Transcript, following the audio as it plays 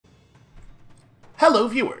Hello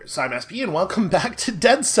viewers, I'm SB and welcome back to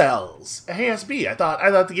Dead Cells! Hey SB, I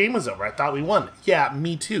thought the game was over. I thought we won. Yeah,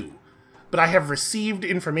 me too. But I have received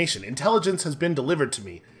information. Intelligence has been delivered to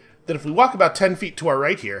me that if we walk about 10 feet to our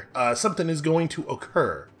right here, something is going to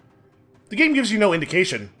occur. The game gives you no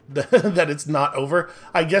indication that it's not over.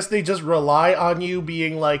 I guess they just rely on you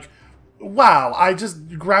being like, wow, I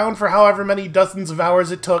just ground for however many dozens of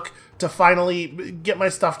hours it took to finally get my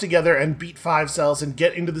stuff together and beat 5 cells and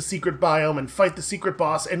get into the secret biome and fight the secret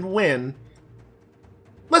boss and win.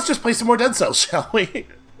 Let's just play some more Dead Cells, shall we?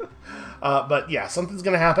 But yeah, something's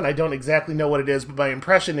gonna happen. I don't exactly know what it is, but my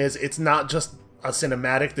impression is it's not just a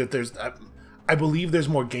cinematic, that there's... I believe there's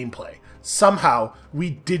more gameplay. Somehow, we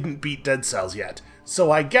didn't beat Dead Cells yet. So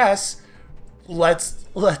I guess,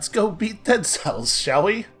 let's go beat Dead Cells, shall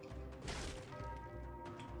we?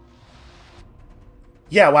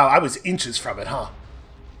 Yeah, wow, I was inches from it, huh?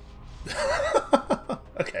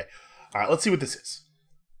 Okay. Alright, let's see what this is.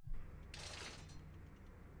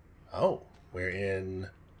 Oh, we're in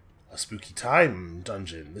a spooky time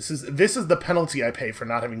dungeon. This is the penalty I pay for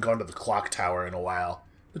not having gone to the clock tower in a while.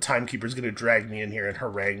 The timekeeper's gonna drag me in here and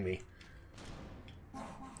harangue me.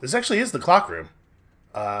 This actually is the clock room.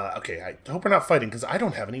 Okay, I hope we're not fighting because I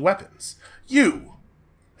don't have any weapons. You!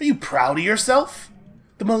 Are you proud of yourself?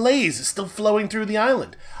 The malaise is still flowing through the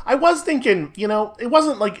island. I was thinking, you know, it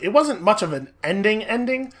wasn't much of an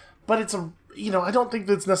ending, but it's a, you know, I don't think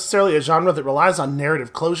that's necessarily a genre that relies on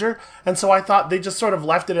narrative closure, and so I thought they just sort of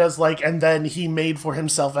left it as like, and then he made for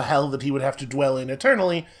himself a hell that he would have to dwell in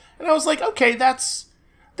eternally, and I was like, okay, that's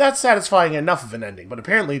satisfying enough of an ending, but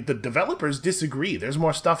apparently the developers disagree. There's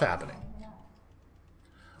more stuff happening.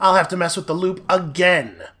 I'll have to mess with the loop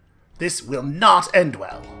again. This will not end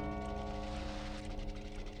well.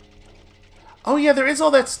 Oh yeah, there is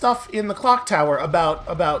all that stuff in the clock tower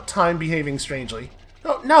about time behaving strangely.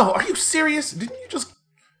 No, are you serious? Didn't you just...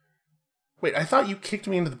 Wait, I thought you kicked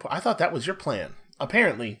me into the... I thought that was your plan.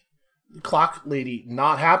 Apparently, the clock lady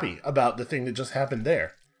not happy about the thing that just happened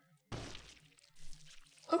there.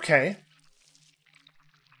 Okay.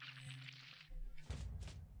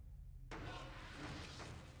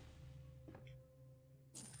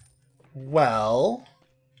 Well,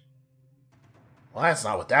 that's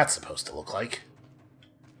not what that's supposed to look like.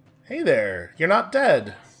 Hey there, you're not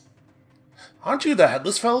dead. Aren't you the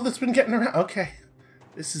headless fellow that's been getting around? Okay.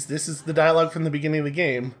 This is the dialogue from the beginning of the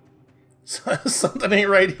game. Something ain't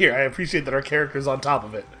right here. I appreciate that our character's on top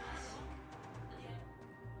of it.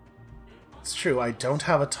 It's true, I don't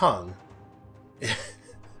have a tongue. It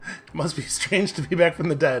must be strange to be back from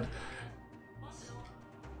the dead.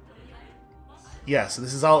 Yeah, so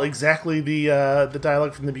this is all exactly the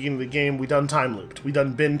dialogue from the beginning of the game. We done time looped. We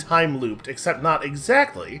done been time looped, except not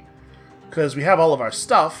exactly, because we have all of our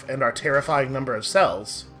stuff and our terrifying number of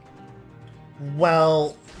cells.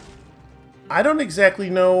 Well, I don't exactly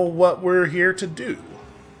know what we're here to do.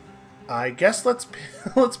 I guess let's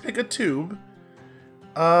pick a tube.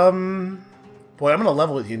 Boy, I'm gonna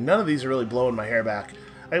level with you. None of these are really blowing my hair back.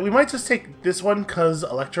 We might just take this one, because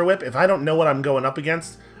Electro Whip, if I don't know what I'm going up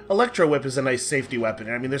against, Electro Whip is a nice safety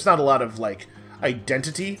weapon. I mean, there's not a lot of, like,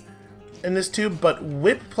 identity in this tube, but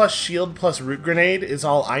Whip plus Shield plus Root Grenade is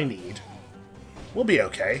all I need. We'll be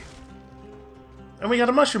okay. And we got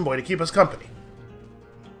a Mushroom Boy to keep us company.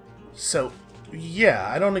 So, yeah,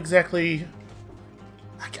 I don't exactly...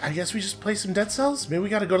 I guess we just play some Dead Cells? Maybe we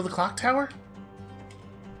gotta go to the clock tower?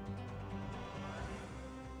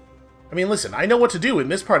 I mean, listen, I know what to do in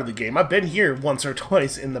this part of the game. I've been here once or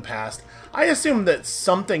twice in the past. I assume that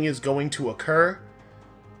something is going to occur.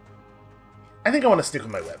 I think I want to stick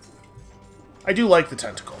with my whip. I do like the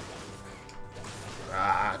tentacle.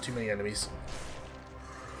 Ah, too many enemies.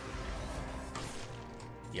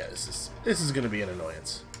 Yeah, this is going to be an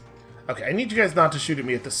annoyance. Okay, I need you guys not to shoot at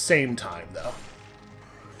me at the same time, though.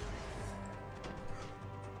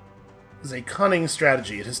 This is a cunning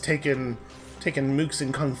strategy. It has taken mooks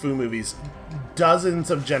in Kung Fu movies dozens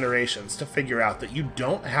of generations to figure out that you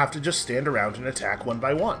don't have to just stand around and attack one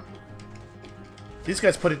by one. These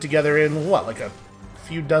guys put it together in, what, like a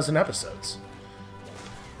few dozen episodes.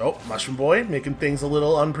 Oh, Mushroom Boy, making things a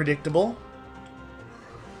little unpredictable.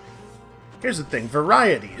 Here's the thing,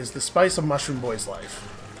 variety is the spice of Mushroom Boy's life.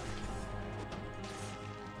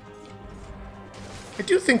 I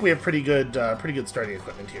do think we have pretty good starting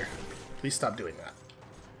equipment here. Please stop doing that.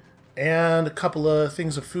 And a couple of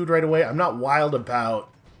things of food right away. I'm not wild about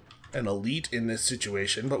an elite in this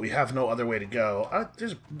situation, but we have no other way to go.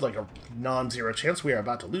 There's like a non-zero chance we are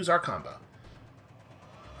about to lose our combo.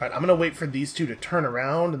 Alright, I'm going to wait for these two to turn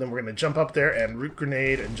around, and then we're going to jump up there and root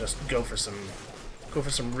grenade and just go for some Go for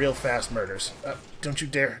some real fast murders. Don't you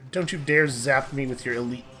dare zap me with your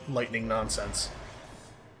elite lightning nonsense.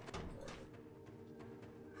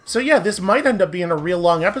 So yeah, this might end up being a real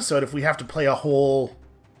long episode if we have to play a whole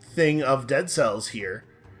thing of Dead Cells here.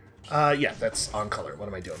 Yeah, that's on color. What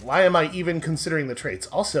am I doing? Why am I even considering the traits?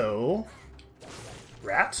 Also,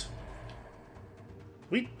 rat?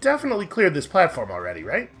 We definitely cleared this platform already,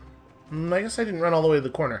 right? I guess I didn't run all the way to the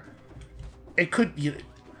corner. It could...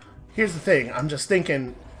 Here's the thing. I'm just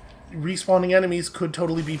thinking respawning enemies could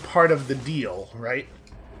totally be part of the deal, right?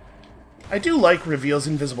 I do like reveals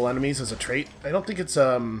invisible enemies as a trait. I don't think it's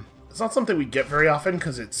not something we get very often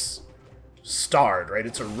because it's starred, right?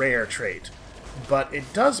 It's a rare trait. But it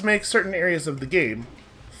does make certain areas of the game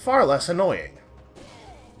far less annoying.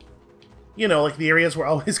 You know, like the areas we're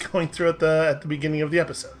always going through at the beginning of the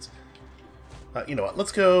episodes. You know what?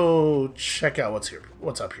 Let's go check out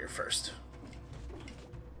what's up here first.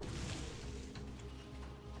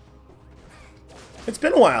 It's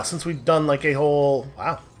been a while since we've done like a whole...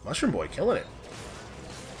 Wow, Mushroom Boy killing it.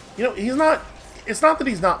 You know, he's not... It's not that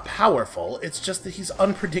he's not powerful, it's just that he's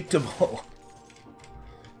unpredictable.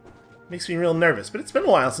 Makes me real nervous, but it's been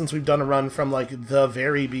a while since we've done a run from, like, the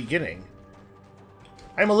very beginning.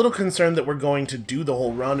 I'm a little concerned that we're going to do the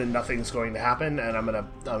whole run and nothing's going to happen, and I'm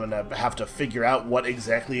gonna have to figure out what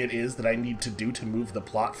exactly it is that I need to do to move the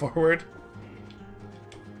plot forward.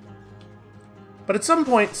 But at some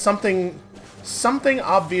point, something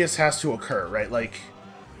obvious has to occur, right? Like,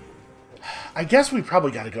 I guess we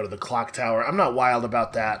probably got to go to the clock tower. I'm not wild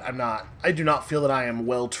about that. I do not feel that I am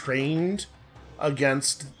well trained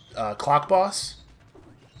against clock boss.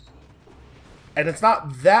 And it's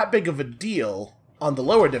not that big of a deal on the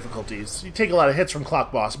lower difficulties. You take a lot of hits from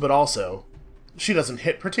clock boss, but also she doesn't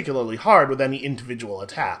hit particularly hard with any individual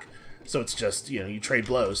attack. So it's just, you know, you trade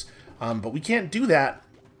blows. But we can't do that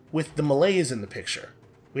with the melees in the picture.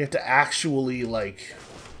 We have to actually, like...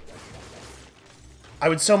 I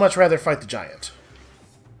would so much rather fight the giant.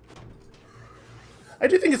 I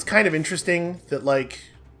do think it's kind of interesting that, like...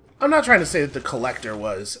 I'm not trying to say that the Collector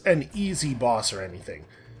was an easy boss or anything.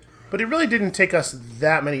 But it really didn't take us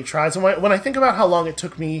that many tries. And when I think about how long it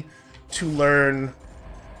took me to learn...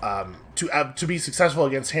 to be successful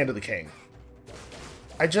against Hand of the King...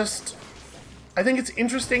 I think it's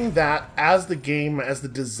interesting that as the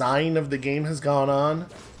design of the game has gone on,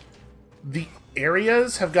 the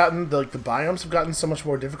areas have gotten, the biomes have gotten so much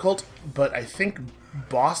more difficult, but I think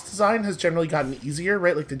boss design has generally gotten easier,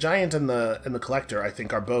 right? Like the Giant and the Collector, I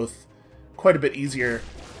think, are both quite a bit easier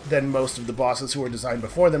than most of the bosses who were designed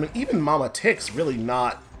before them, and even Mama Tick's really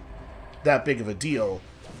not that big of a deal.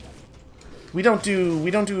 We don't do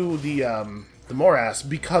the Morass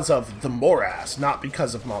because of the Morass, not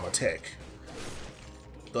because of Mama Tick.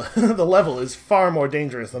 The level is far more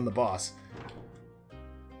dangerous than the boss.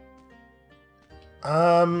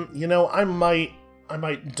 You know, I might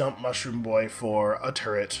dump Mushroom Boy for a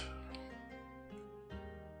turret.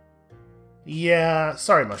 Yeah,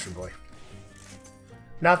 sorry, Mushroom Boy.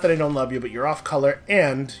 Not that I don't love you, but you're off color,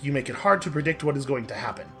 and you make it hard to predict what is going to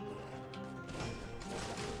happen.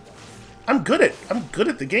 I'm good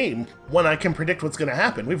at the game when I can predict what's going to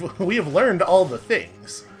happen. We have learned all the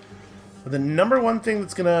things. The number one thing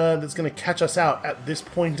that's gonna catch us out at this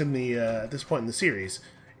point in the series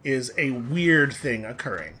is a weird thing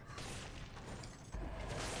occurring.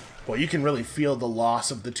 Boy, you can really feel the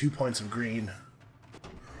loss of the 2 points of green.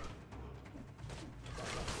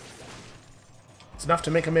 It's enough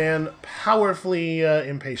to make a man powerfully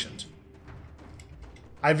impatient.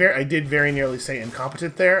 I did very nearly say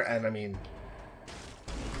incompetent there, and I mean,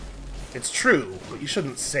 it's true, but you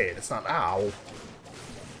shouldn't say it. It's not. Ow.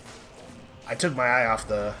 I took my eye off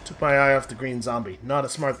the green zombie. Not a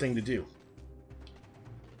smart thing to do.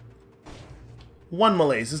 One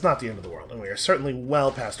malaise is not the end of the world, and we are certainly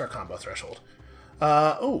well past our combo threshold.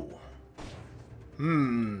 Oh.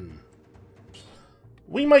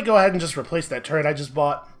 We might go ahead and just replace that turret I just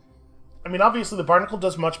bought. I mean, obviously the Barnacle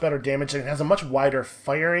does much better damage, and it has a much wider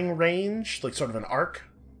firing range, like sort of an arc.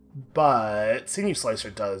 But Sinew Slicer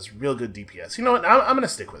does real good DPS. You know what? I'm going to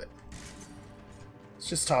stick with it. Let's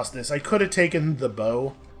just toss this. I could have taken the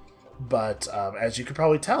bow, but as you could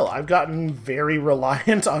probably tell, I've gotten very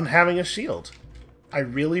reliant on having a shield. I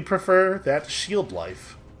really prefer that shield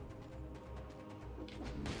life.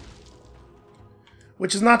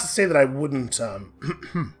 Which is not to say that I wouldn't,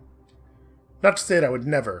 not to say that I would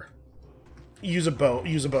never use a bow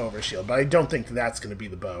over a shield, but I don't think that's going to be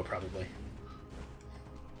the bow, probably.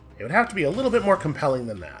 It would have to be a little bit more compelling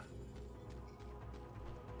than that.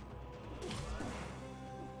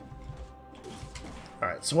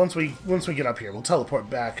 Alright, Alright, so once we get up here, we'll teleport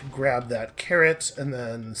back, grab that carrot, and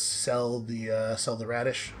then sell the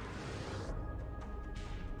radish.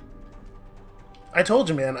 I told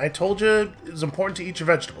you, man. I told you it was important to eat your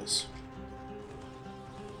vegetables.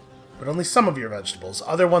 But only some of your vegetables.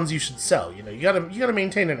 Other ones you should sell. You know, you gotta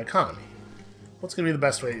maintain an economy. What's gonna be the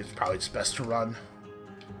best way? It's probably just best to run.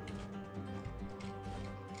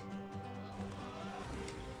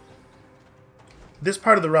 This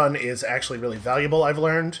part of the run is actually really valuable, I've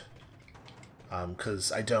learned.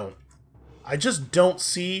 Because I just don't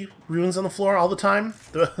see runes on the floor all the time,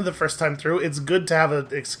 the first time through. It's good to have an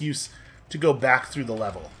excuse to go back through the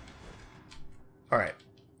level. Alright,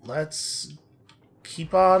 let's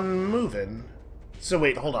keep on moving. So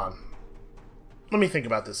wait, hold on. Let me think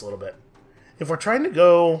about this a little bit. If we're trying to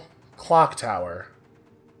go Clock Tower,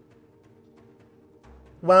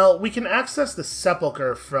 well, we can access the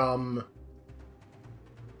Sepulchre from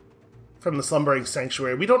the Slumbering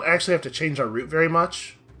Sanctuary. We don't actually have to change our route very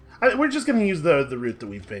much. We're just going to use the route that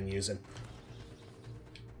we've been using.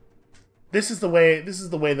 This is the way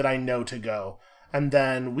that I know to go. And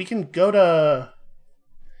then we can go to...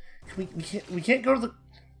 We can't go to the...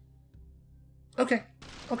 Okay.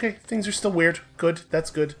 Okay, things are still weird. Good,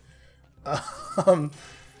 that's good.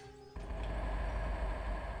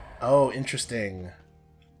 Oh, interesting.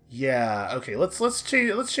 Yeah, okay, let's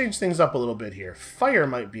change things up a little bit here. Fire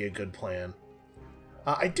might be a good plan.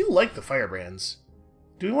 I do like the firebrands.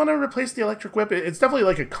 Do we want to replace the electric whip? It's definitely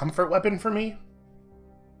like a comfort weapon for me.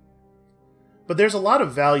 But there's a lot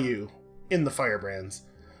of value in the firebrands.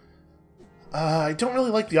 I don't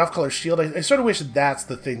really like the off-color shield. I sort of wish that's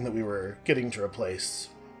the thing that we were getting to replace.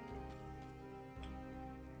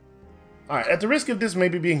 Alright, at the risk of this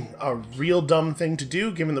maybe being a real dumb thing to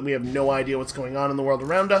do, given that we have no idea what's going on in the world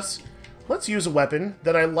around us, let's use a weapon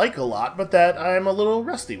that I like a lot, but that I'm a little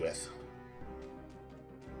rusty with.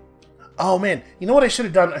 Oh man, you know what I should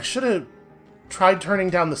have done? I should have tried turning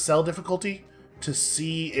down the cell difficulty to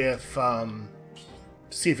see if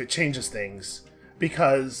it changes things.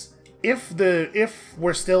 Because if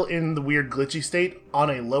we're still in the weird glitchy state on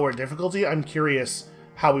a lower difficulty, I'm curious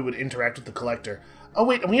how we would interact with the collector. Oh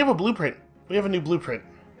wait, and we have a blueprint. We have a new blueprint.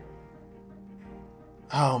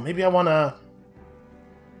 Oh, maybe I want to...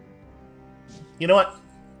 You know what?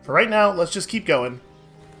 For right now, let's just keep going.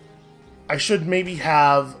 I should maybe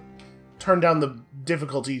have turned down the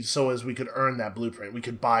difficulty so as we could earn that blueprint. We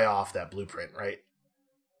could buy off that blueprint, right?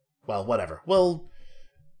 Well, whatever. Well,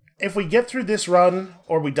 if we get through this run,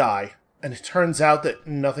 or we die, and it turns out that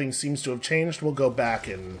nothing seems to have changed, we'll go back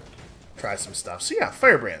and try some stuff. So yeah,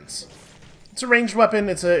 firebrands. It's a ranged weapon.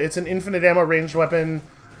 It's an infinite ammo ranged weapon.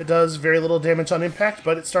 It does very little damage on impact,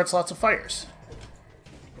 but it starts lots of fires.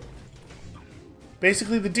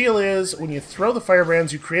 Basically, the deal is, when you throw the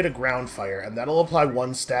firebrands, you create a ground fire, and that'll apply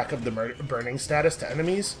 1 stack of the burning status to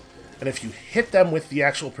enemies. And if you hit them with the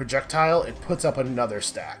actual projectile, it puts up another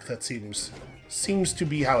stack. That seems to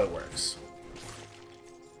be how it works.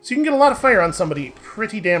 So you can get a lot of fire on somebody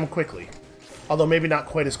pretty damn quickly. Although maybe not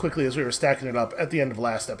quite as quickly as we were stacking it up at the end of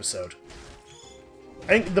last episode.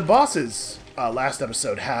 I think the bosses last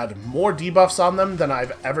episode had more debuffs on them than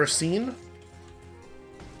I've ever seen.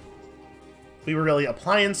 We were really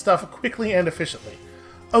applying stuff quickly and efficiently.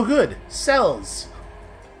 Oh good, cells!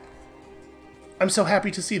 I'm so happy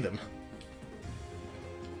to see them.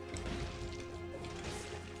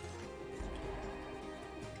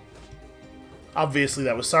 Obviously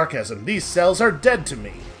that was sarcasm. These cells are dead to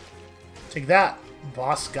me. Take that,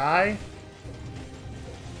 boss guy.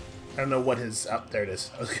 I don't know what his... Oh, there it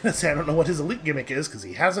is. I was going to say I don't know what his elite gimmick is, because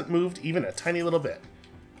he hasn't moved even a tiny little bit.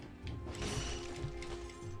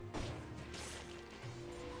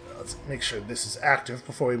 Let's make sure this is active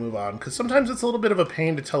before we move on, because sometimes it's a little bit of a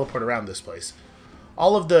pain to teleport around this place.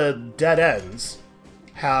 All of the dead ends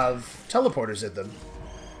have teleporters in them,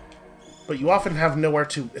 but you often have nowhere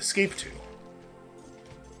to escape to.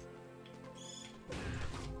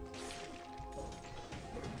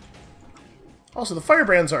 Also, the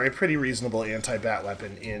firebrands are a pretty reasonable anti-bat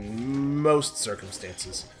weapon in most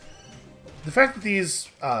circumstances. The fact that these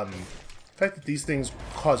things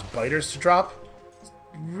cause biters to drop is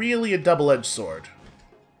really a double-edged sword.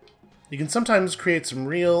 You can sometimes create some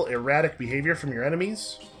real erratic behavior from your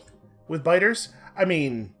enemies with biters. I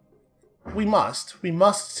mean, we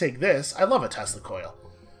must take this. I love a Tesla coil.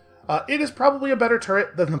 It is probably a better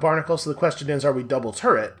turret than the barnacle, so the question is, are we double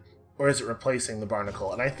turret? Or is it replacing the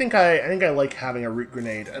barnacle? And I think I like having a root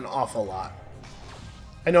grenade an awful lot.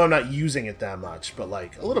 I know I'm not using it that much, but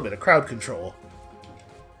like a little bit of crowd control.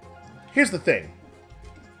 Here's the thing.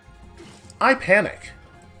 I panic.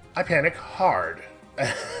 I panic hard.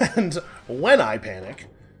 And when I panic,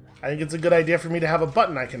 I think it's a good idea for me to have a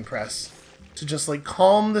button I can press to just, like,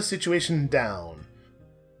 calm the situation down.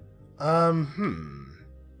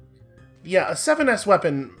 Yeah, a 7S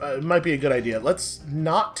weapon might be a good idea. Let's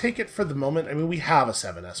not take it for the moment. I mean, we have a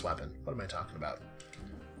 7S weapon. What am I talking about?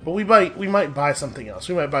 But we might buy something else.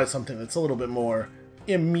 We might buy something that's a little bit more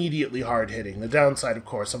immediately hard-hitting. The downside, of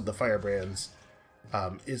course, of the firebrands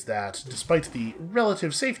is that despite the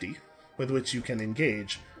relative safety with which you can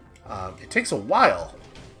engage, it takes a while.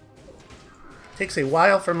 It takes a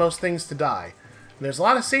while for most things to die. And there's a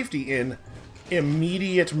lot of safety in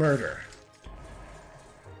immediate murder.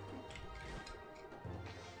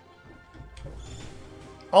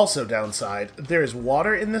 Also downside, there is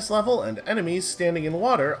water in this level, and enemies standing in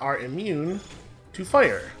water are immune to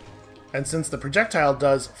fire. And since the projectile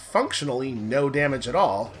does functionally no damage at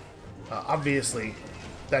all, obviously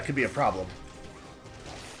that could be a problem.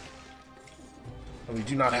 And we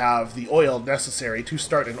do not have the oil necessary to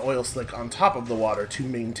start an oil slick on top of the water to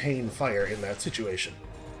maintain fire in that situation.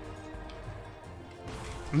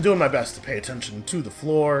 I'm doing my best to pay attention to the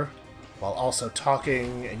floor, while also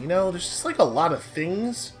talking, and you know, there's just like a lot of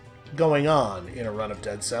things going on in a run of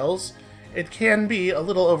Dead Cells. It can be a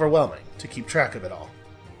little overwhelming to keep track of it all.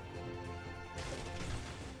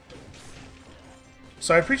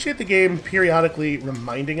 So I appreciate the game periodically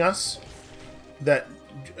reminding us that,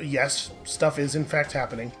 yes, stuff is in fact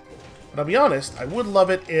happening. But I'll be honest, I would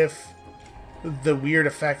love it if the weird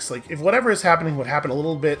effects, like, if whatever is happening would happen a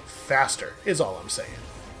little bit faster, is all I'm saying.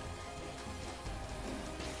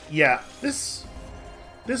 Yeah, this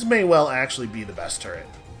may well actually be the best turret.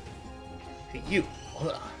 Hey, you.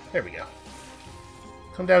 There we go.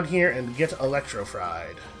 Come down here and get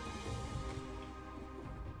electro-fried.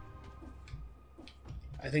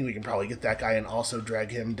 I think we can probably get that guy and also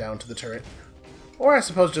drag him down to the turret. Or I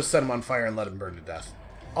suppose just set him on fire and let him burn to death.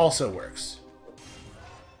 Also works.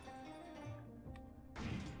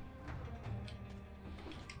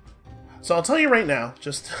 So I'll tell you right now,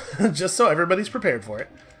 just so everybody's prepared for it,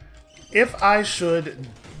 if I should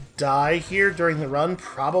die here during the run,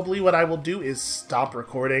 probably what I will do is stop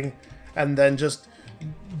recording and then just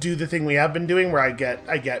do the thing we have been doing where I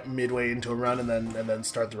get midway into a run and then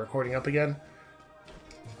start the recording up again.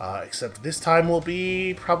 Except this time will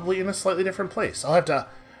be probably in a slightly different place. I'll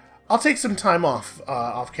take some time off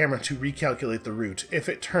camera to recalculate the route if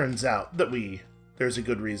it turns out that there's a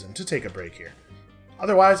good reason to take a break here.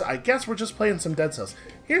 Otherwise, I guess we're just playing some Dead Cells.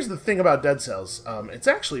 Here's the thing about Dead Cells. It's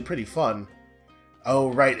actually pretty fun.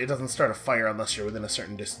 Oh, right, it doesn't start a fire unless you're within a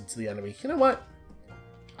certain distance of the enemy. You know what?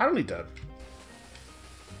 I don't need to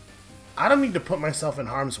put myself in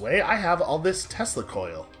harm's way. I have all this Tesla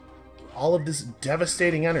coil. All of this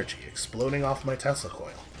devastating energy exploding off my Tesla coil.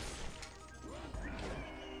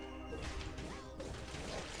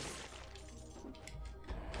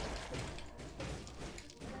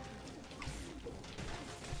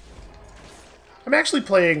 I'm actually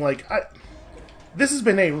playing, like, this has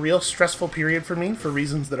been a real stressful period for me for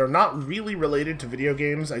reasons that are not really related to video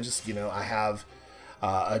games. I just, you know, I have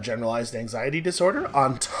a generalized anxiety disorder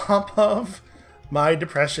on top of my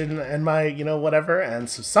depression and my, you know, whatever, and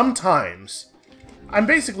so sometimes I'm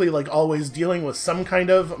basically, like, always dealing with some kind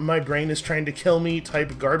of my brain is trying to kill me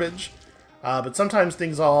type garbage, but sometimes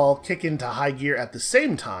things all kick into high gear at the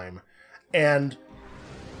same time, and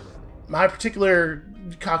my particular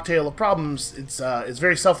cocktail of problems, it's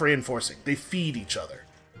very self-reinforcing. They feed each other.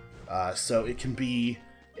 So it can be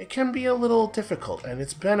a little difficult, and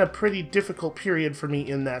it's been a pretty difficult period for me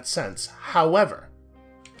in that sense. However,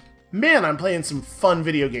 man, I'm playing some fun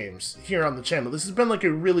video games here on the channel. This has been like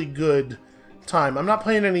a really good time. I'm not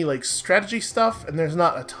playing any like strategy stuff, and there's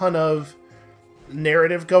not a ton of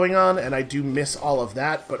narrative going on, and I do miss all of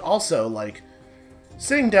that, but also like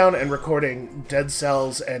sitting down and recording Dead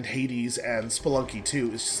Cells and Hades and Spelunky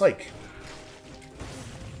 2 is just like,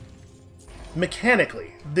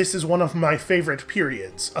 mechanically, this is one of my favorite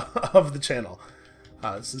periods of the channel.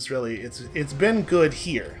 This is really, it's been good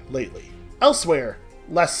here lately. Elsewhere,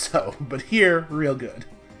 less so, but here, real good.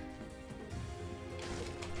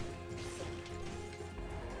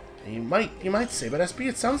 And you might say, but SB,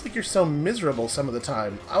 it sounds like you're so miserable some of the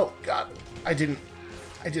time. Oh god, I didn't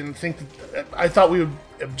think that, I thought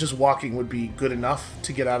just walking would be good enough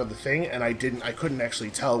to get out of the thing, and I couldn't actually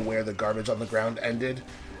tell where the garbage on the ground ended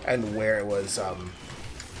and where it was,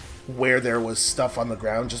 where there was stuff on the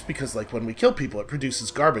ground, just because, like, when we kill people, it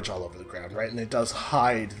produces garbage all over the ground, right? And it does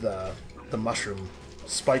hide the mushroom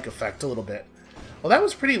spike effect a little bit. Well, that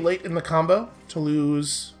was pretty late in the combo to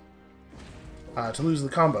lose the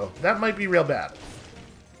combo. That might be real bad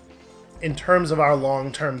in terms of our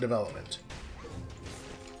long-term development.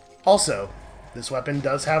 Also, this weapon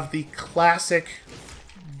does have the classic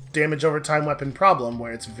damage over time weapon problem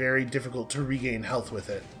where it's very difficult to regain health with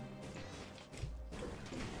it.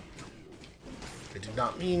 I did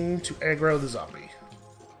not mean to aggro the zombie.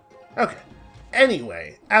 Okay.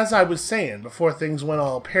 Anyway, as I was saying before things went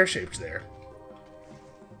all pear-shaped there,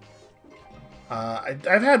 I've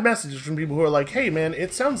had messages from people who are like, hey man,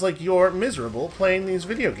 it sounds like you're miserable playing these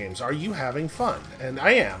video games. Are you having fun? And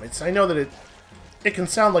I am. I know that it can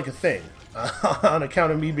sound like a thing, on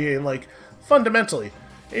account of me being, like, fundamentally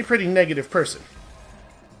a pretty negative person.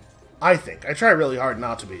 I think. I try really hard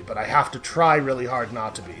not to be, but I have to try really hard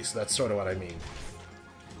not to be, so that's sort of what I mean.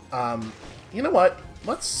 You know what?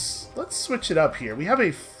 Let's switch it up here. We have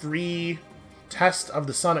a free test of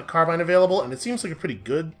the Sonic Carbine available, and it seems like a pretty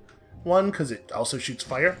good one, because it also shoots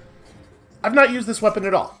fire. I've not used this weapon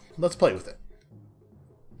at all. Let's play with it.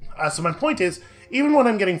 So my point is, even when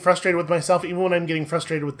I'm getting frustrated with myself, even when I'm getting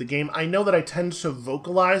frustrated with the game, I know that I tend to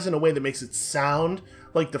vocalize in a way that makes it sound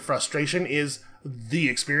like the frustration is the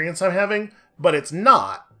experience I'm having, but it's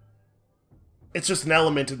not. It's just an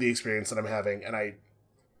element of the experience that I'm having, and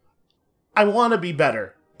I want to be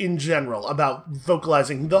better in general about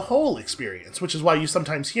vocalizing the whole experience, which is why you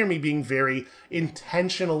sometimes hear me being very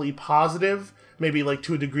intentionally positive, maybe like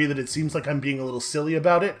to a degree that it seems like I'm being a little silly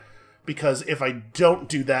about it, because if I don't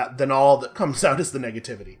do that, then all that comes out is the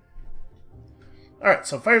negativity. Alright,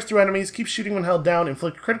 so fires through enemies, keeps shooting when held down,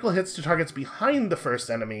 inflict critical hits to targets behind the first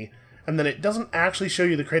enemy, and then it doesn't actually show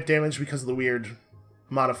you the crit damage because of the weird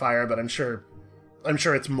modifier, but I'm sure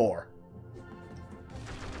it's more.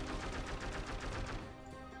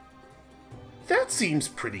 That seems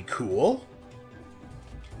pretty cool.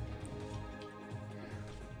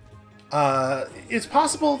 It's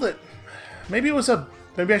possible that maybe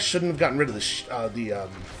I shouldn't have gotten rid of the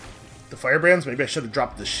firebrands. Maybe I should have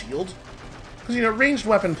dropped the shield, because you know, ranged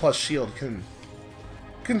weapon plus shield can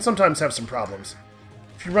sometimes have some problems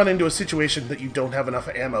if you run into a situation that you don't have enough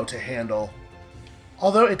ammo to handle.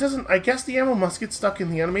 Although it doesn't. I guess the ammo must get stuck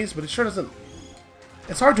in the enemies, but it sure doesn't.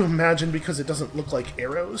 It's hard to imagine because it doesn't look like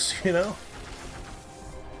arrows, you know.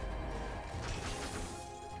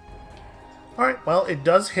 Alright, well, it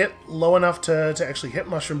does hit low enough to actually hit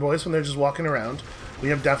Mushroom Boys when they're just walking around. We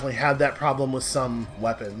have definitely had that problem with some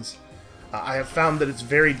weapons. I have found that it's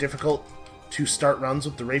very difficult to start runs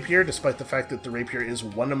with the Rapier, despite the fact that the Rapier is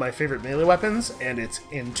one of my favorite melee weapons, and it's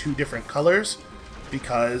in 2 different colors,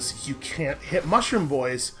 because you can't hit Mushroom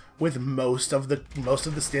Boys with most of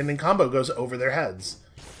the standing combo goes over their heads.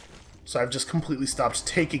 So I've just completely stopped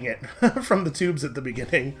taking it from the tubes at the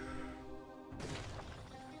beginning.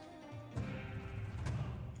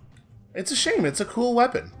 It's a shame. It's a cool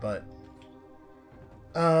weapon, but...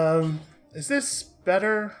 is this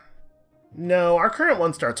better? No, our current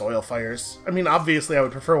one starts oil fires. I mean, obviously I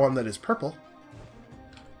would prefer one that is purple.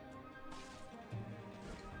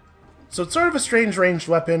 So it's sort of a strange ranged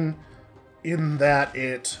weapon in that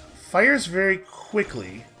it fires very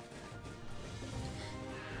quickly,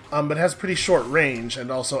 but has pretty short range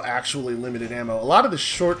and also actually limited ammo. A lot of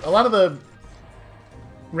the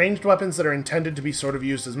ranged weapons that are intended to be sort of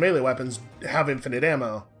used as melee weapons have infinite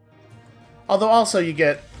ammo. Although also you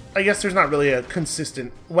get... I guess there's not really a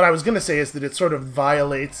consistent... What I was going to say is that it sort of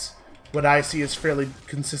violates what I see as fairly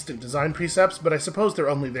consistent design precepts, but I suppose they're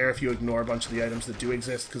only there if you ignore a bunch of the items that do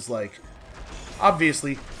exist, because, like,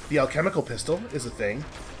 obviously, the alchemical pistol is a thing.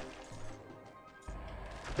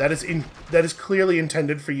 That is clearly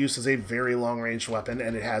intended for use as a very long-range weapon,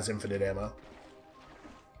 and it has infinite ammo.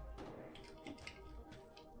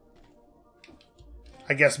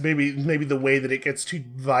 I guess maybe the way that it gets to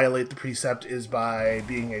violate the precept is by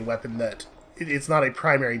being a weapon that... It's not a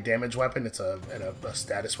primary damage weapon, it's a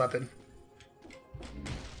status weapon.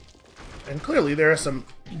 And clearly there are some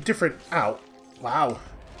different... Ow. Wow.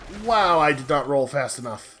 Wow, I did not roll fast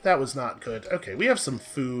enough. That was not good. Okay, we have some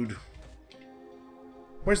food.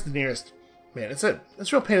 Where's the nearest... Man, it's a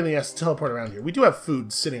real pain in the ass to teleport around here. We do have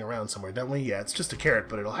food sitting around somewhere, don't we? Yeah, it's just a carrot,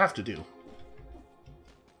 but it'll have to do.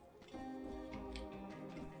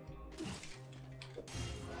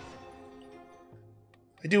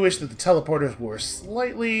 I do wish that the teleporters were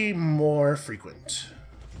slightly more frequent.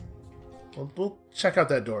 We'll check out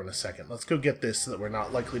that door in a second. Let's go get this so that we're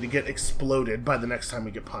not likely to get exploded by the next time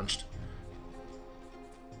we get punched.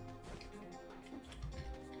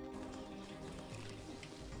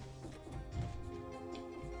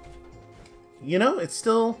 You know, it's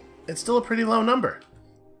still a pretty low number.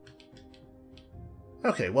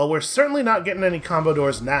 Okay, well, we're certainly not getting any combo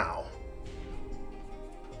doors now.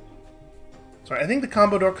 So Alright, I think the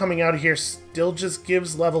combo door coming out of here still just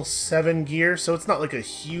gives level 7 gear, so it's not like a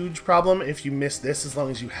huge problem if you miss this, as long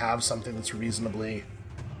as you have something that's reasonably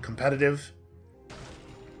competitive.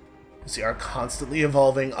 You see our constantly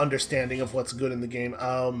evolving understanding of what's good in the game.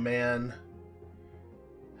 Oh, man.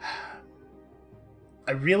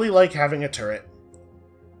 I really like having a turret.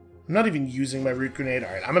 I'm not even using my root grenade.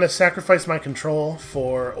 Alright, I'm going to sacrifice my control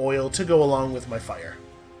for oil to go along with my fire.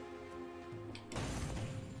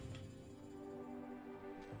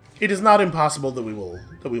 It is not impossible that we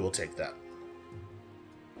will take that.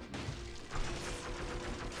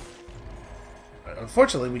 Right,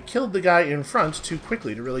 unfortunately, we killed the guy in front too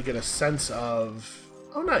quickly to really get a sense of...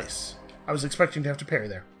 Oh, nice. I was expecting to have to parry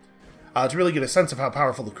there. To really get a sense of how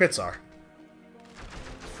powerful the crits are.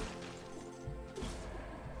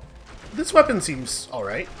 This weapon seems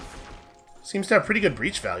alright. Seems to have pretty good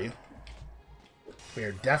breach value. We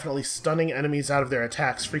are definitely stunning enemies out of their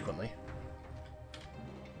attacks frequently.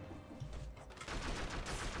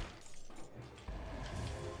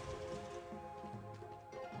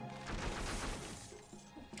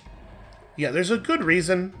 Yeah, there's a good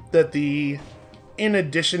reason that the, in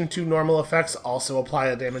addition to normal effects, also apply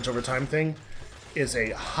a damage over time thing, is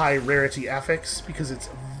a high rarity affix, because it's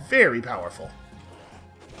very powerful.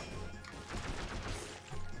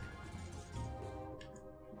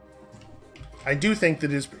 I do think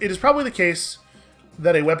that it is probably the case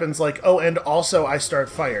that a weapon's like, oh, and also I start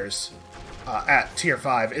fires at tier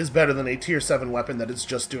 5 is better than a tier 7 weapon that is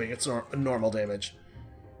just doing its normal damage.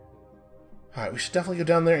 Alright, we should definitely go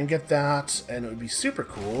down there and get that, and it would be super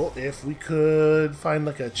cool if we could find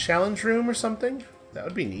like a challenge room or something. That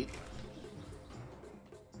would be neat.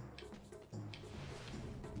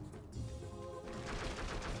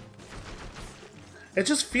 It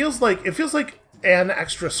just feels like, an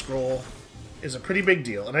extra scroll is a pretty big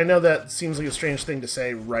deal, and I know that seems like a strange thing to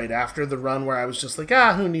say right after the run where I was just like,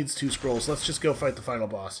 who needs 2 scrolls, let's just go fight the final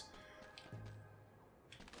boss.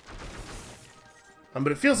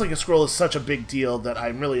 But it feels like a scroll is such a big deal that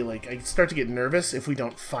I'm really, I start to get nervous if we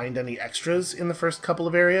don't find any extras in the first couple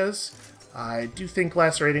of areas. I do think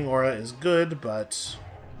Lacerating Aura is good, but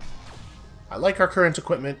I like our current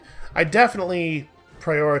equipment. I definitely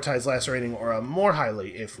prioritize Lacerating Aura more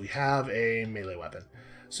highly if we have a melee weapon.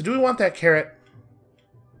 So do we want that carrot?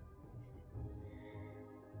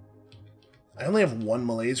 I only have 1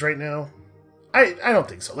 malaise right now. I don't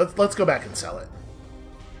think so. Let's go back and sell it.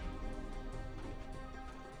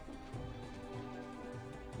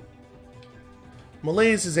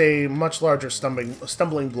 Malaise is a much larger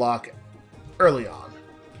stumbling block early on.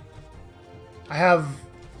 I have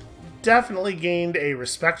definitely gained a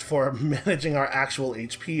respect for managing our actual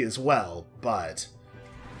HP as well, but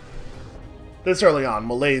this early on,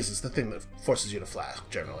 malaise is the thing that forces you to flash,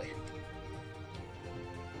 generally.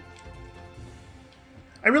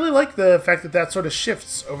 I really like the fact that that sort of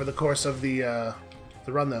shifts over the course of the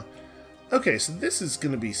run, though. Okay, so this is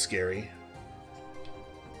going to be scary.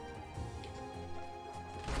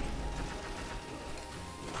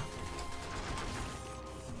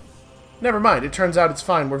 Never mind, it turns out it's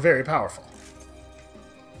fine, we're very powerful.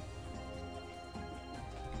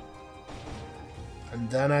 And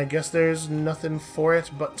then I guess there's nothing for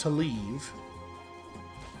it but to leave.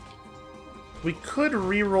 We could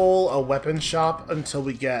re-roll a weapon shop until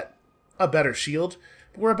we get a better shield.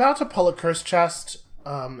 But we're about to pull a curse chest,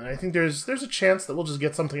 and I think there's a chance that we'll just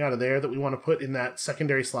get something out of there that we want to put in that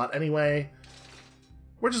secondary slot anyway.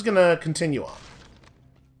 We're just gonna continue on.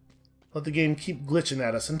 Let the game keep glitching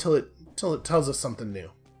at us until it tells us something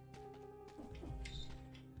new.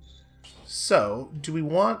 So, do we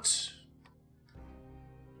want...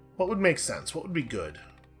 What would make sense? What would be good?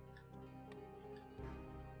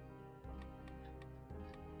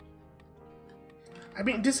 I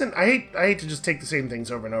mean, I hate to just take the same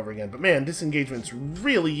things over and over again, but man, disengagement's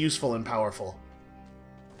really useful and powerful.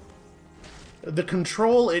 The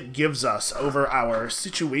control it gives us over our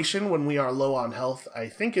situation when we are low on health, I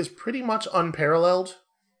think, is pretty much unparalleled.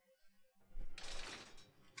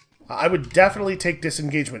 I would definitely take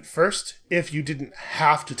disengagement first if you didn't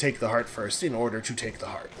have to take the heart first in order to take the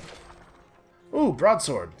heart. Ooh,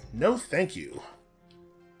 broadsword. No thank you.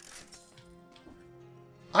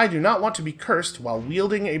 I do not want to be cursed while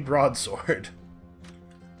wielding a broadsword.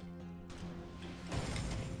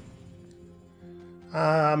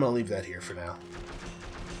 I'm gonna leave that here for now.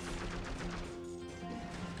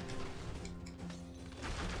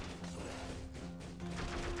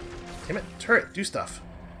 Damn it, turret, do stuff.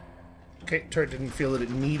 Okay, turret didn't feel that it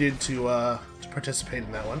needed to participate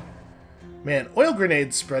in that one. Man, oil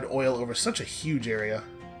grenades spread oil over such a huge area.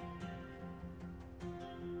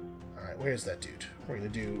 Alright, where's that dude? We're gonna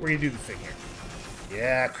do the thing here.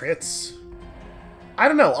 Yeah, crits. I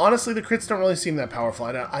don't know. Honestly, the crits don't really seem that powerful.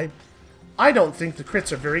 I don't think the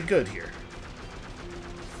crits are very good here.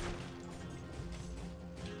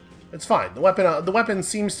 It's fine. The weapon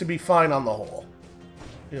seems to be fine on the whole.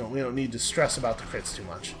 We don't need to stress about the crits too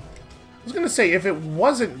much. I was gonna say, if it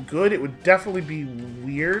wasn't good, it would definitely be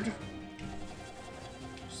weird.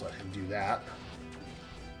 Just let him do that.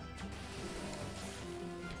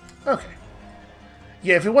 Okay.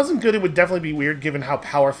 Yeah, if it wasn't good, it would definitely be weird, given how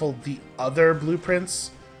powerful the other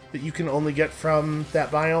blueprints that you can only get from that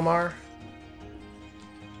biome are.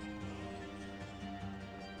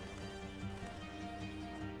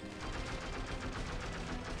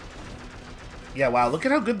 Yeah, wow, look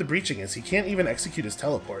at how good the breaching is. He can't even execute his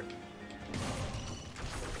teleport.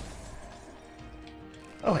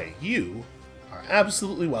 Oh, hey, you are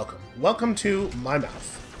absolutely welcome. Welcome to my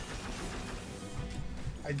mouth.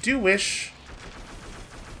 I do wish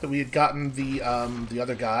that we had gotten the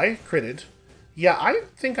other guy critted. Yeah, I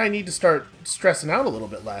think I need to start stressing out a little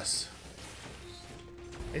bit less.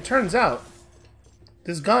 It turns out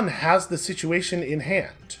this gun has the situation in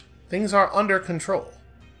hand. Things are under control.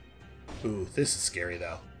 Ooh, this is scary,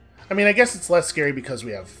 though. I mean, I guess it's less scary because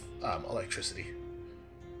we have electricity.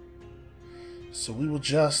 So we will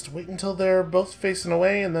just wait until they're both facing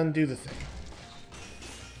away and then do the thing.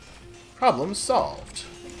 Problem solved.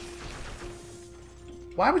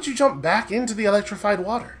 Why would you jump back into the electrified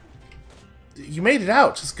water? You made it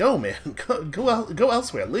out. Just go, man. Go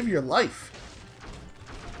elsewhere. Live your life.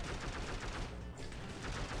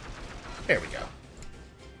 There we go.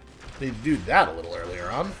 Need to do that a little earlier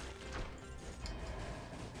on.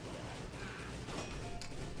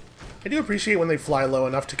 I do appreciate when they fly low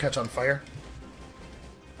enough to catch on fire.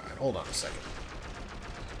 Alright, hold on a second.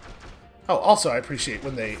 Oh, also I appreciate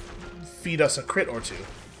when they feed us a crit or two.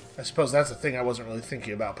 I suppose that's a thing I wasn't really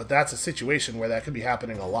thinking about, but that's a situation where that could be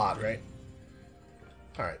happening a lot, right?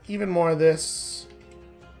 Alright, even more of this.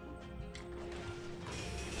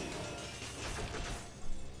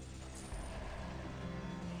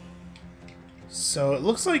 So it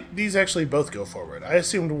looks like these actually both go forward. I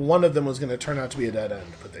assumed one of them was going to turn out to be a dead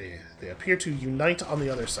end, but they appear to unite on the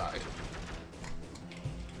other side.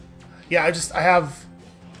 Yeah, I have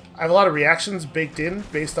a lot of reactions baked in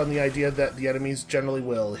based on the idea that the enemies generally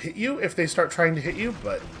will hit you if they start trying to hit you,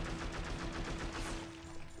 but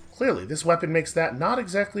clearly this weapon makes that not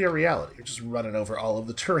exactly a reality. You're just running over all of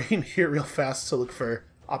the terrain here real fast to look for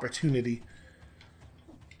opportunity.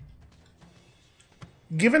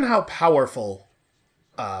 Given how powerful,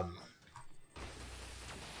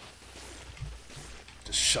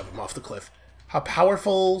 just shove him off the cliff, how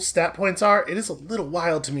powerful stat points are, it is a little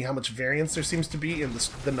wild to me how much variance there seems to be in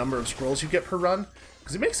the number of scrolls you get per run,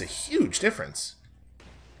 because it makes a huge difference.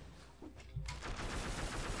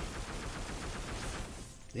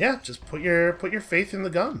 Yeah, just put your faith in the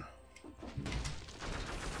gun.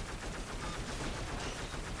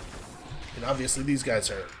 And obviously these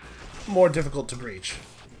guys are more difficult to breach.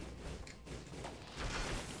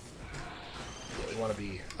 Yeah, we want to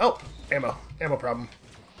be... Oh! Ammo problem.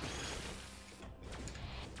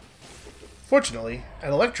 Fortunately,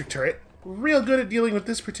 an electric turret, real good at dealing with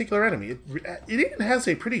this particular enemy. It even has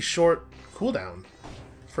a pretty short cooldown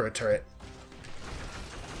for a turret.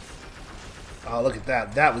 Oh, look at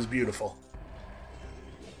that. That was beautiful.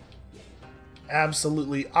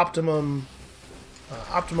 Absolutely optimum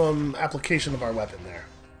application of our weapon there.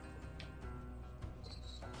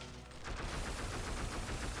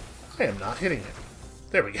 I am not hitting him.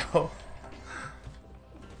 There we go.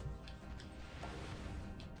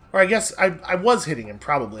 Or I guess I was hitting him,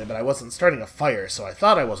 probably, but I wasn't starting a fire, so I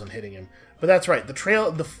thought I wasn't hitting him. But that's right,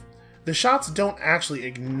 the shots don't actually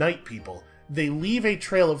ignite people. They leave a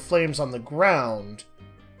trail of flames on the ground.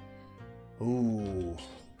 Ooh.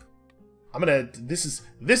 This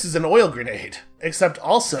is an oil grenade. Except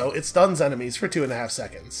also, it stuns enemies for 2.5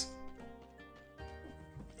 seconds.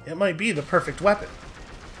 It might be the perfect weapon.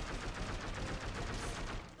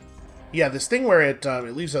 Yeah, this thing where it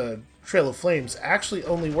leaves a trail of flames actually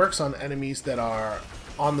only works on enemies that are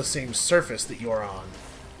on the same surface that you're on.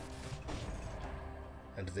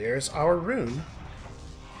 And there's our rune.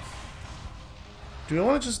 Do we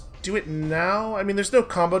want to just do it now? I mean, there's no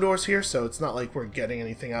combo doors here, so it's not like we're getting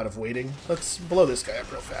anything out of waiting. Let's blow this guy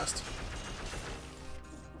up real fast.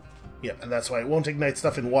 Yep, and that's why it won't ignite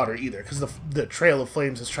stuff in water either, because the trail of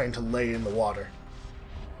flames is trying to lay in the water.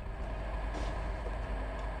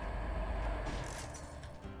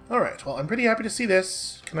 Alright, well, I'm pretty happy to see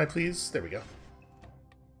this. Can I please? There we go.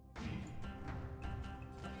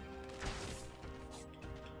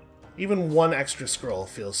 Even one extra scroll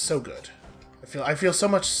feels so good. I feel so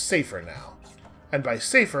much safer now. And by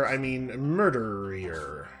safer, I mean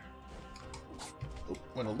murderier. Oh,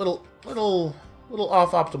 went a little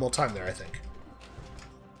off optimal time there, I think.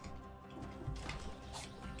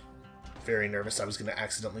 Very nervous I was going to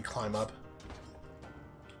accidentally climb up.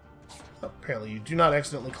 Oh, apparently you do not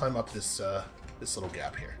accidentally climb up this this little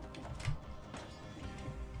gap here.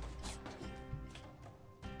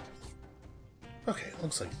 Okay,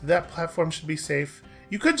 looks like that platform should be safe.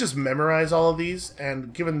 You could just memorize all of these,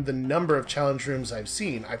 and given the number of challenge rooms I've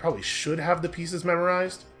seen, I probably should have the pieces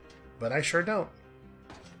memorized, but I sure don't.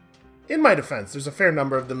 In my defense, there's a fair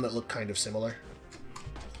number of them that look kind of similar.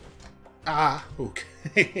 Ah,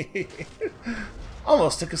 okay.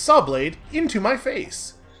 Almost took a saw blade into my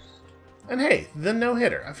face. And hey, the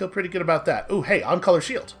no-hitter. I feel pretty good about that. Ooh, hey, on-color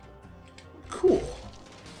shield. Cool.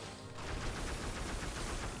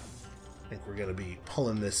 I think we're going to be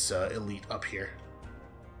pulling this elite up here.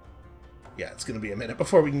 Yeah, it's going to be a minute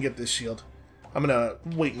before we can get this shield. I'm going to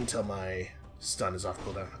wait until my stun is off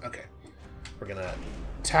cooldown. Okay. We're going to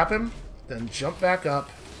tap him, then jump back up,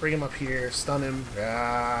 bring him up here, stun him.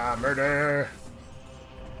 Ah, murder!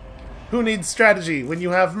 Who needs strategy when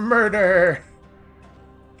you have murder?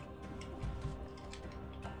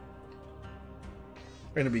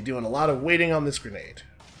 We're going to be doing a lot of waiting on this grenade.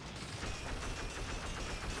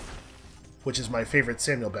 Which is my favorite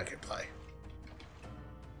Samuel Beckett play.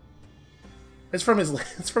 It's from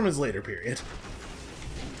his later period.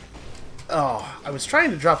 Oh, I was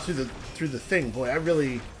trying to drop through the thing.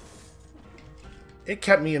 Boy, it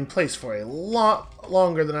kept me in place for a lot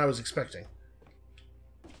longer than I was expecting.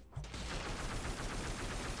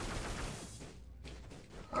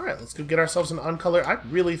 Alright, let's go get ourselves an on-color. I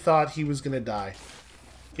really thought he was going to die.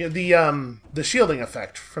 You know, the shielding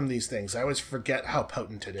effect from these things, I always forget how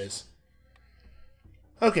potent it is.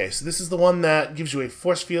 Okay, so this is the one that gives you a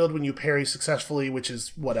force field when you parry successfully, which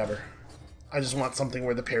is whatever. I just want something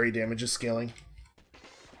where the parry damage is scaling.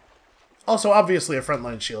 Also, obviously a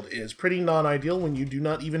frontline shield is pretty non-ideal when you do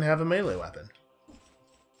not even have a melee weapon.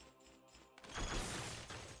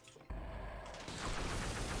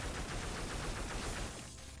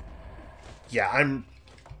 Yeah, I'm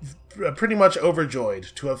pretty much overjoyed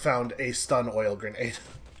to have found a stun oil grenade.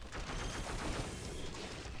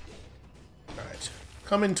 Alright,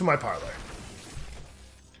 come into my parlor.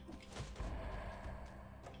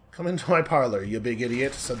 Come into my parlor, you big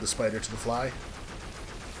idiot, said the spider to the fly.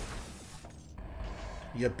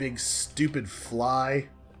 You big stupid fly.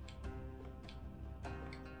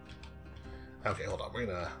 Okay, hold on, we're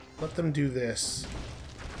gonna let them do this.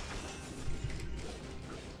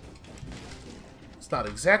 Not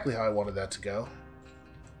exactly how I wanted that to go.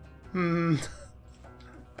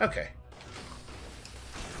 Okay.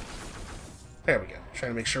 There we go.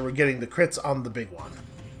 Trying to make sure we're getting the crits on the big one.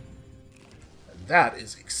 And that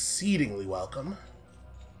is exceedingly welcome.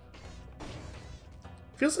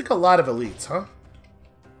 Feels like a lot of elites, huh?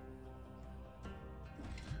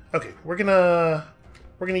 Okay, we're gonna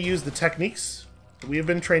use the techniques that we have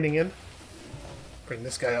been training in. Bring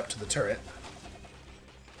this guy up to the turret.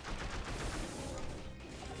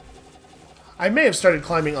 I may have started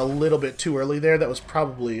climbing a little bit too early there. That was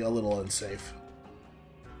probably a little unsafe.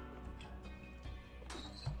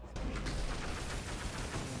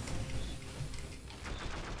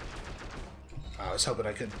 I was hoping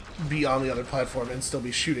I could be on the other platform and still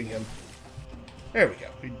be shooting him. There we go.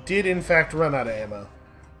 We did in fact run out of ammo.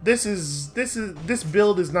 This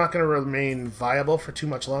build is not going to remain viable for too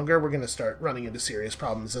much longer. We're going to start running into serious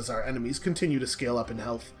problems as our enemies continue to scale up in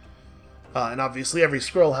health. And obviously every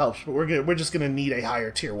scroll helps, but we're just going to need a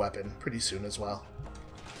higher tier weapon pretty soon as well.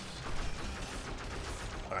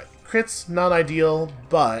 Alright, crits, not ideal,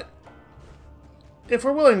 but if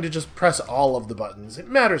we're willing to just press all of the buttons, it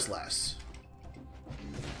matters less.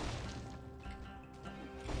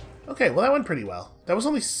 Okay, well that went pretty well. That was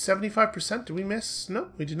only 75%. Did we miss? No,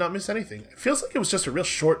 we did not miss anything. It feels like it was just a real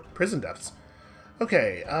short prison depths.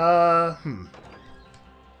 Okay,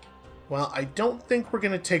 well, I don't think we're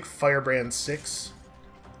going to take Firebrand 6.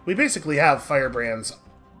 We basically have Firebrands,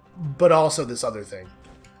 but also this other thing.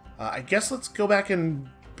 I guess let's go back and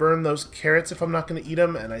burn those carrots if I'm not going to eat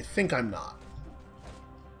them, and I think I'm not.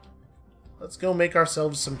 Let's go make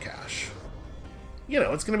ourselves some cash. You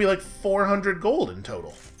know, it's going to be like 400 gold in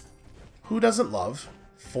total. Who doesn't love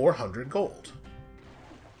 400 gold?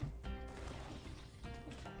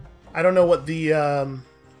 I don't know what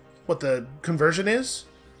the conversion is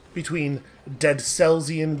between dead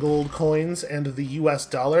Celsian gold coins and the US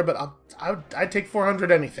dollar, but I'd take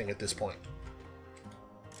 400 anything at this point.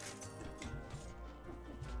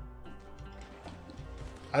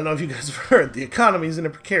 I don't know if you guys have heard, the economy's in a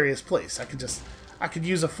precarious place. I could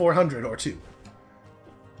use a 400 or two.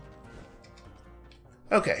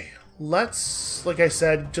 Okay, let's, like I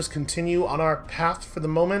said, just continue on our path for the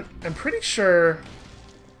moment. I'm pretty sure...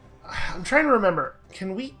 I'm trying to remember.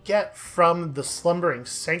 Can we get from the Slumbering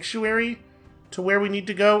Sanctuary to where we need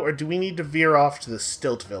to go, or do we need to veer off to the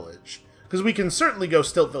Stilt Village? Because we can certainly go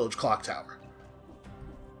Stilt Village Clock Tower.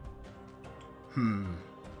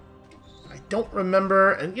 I don't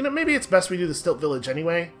remember, and you know, maybe it's best we do the Stilt Village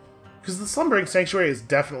anyway, because the Slumbering Sanctuary is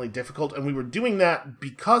definitely difficult, and we were doing that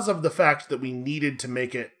because of the fact that we needed to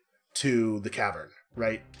make it to the cavern,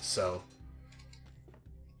 right? So,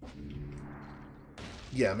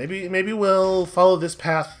 yeah, maybe we'll follow this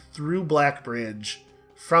path through Blackbridge,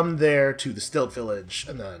 from there to the Stilt Village,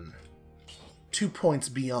 and then 2 points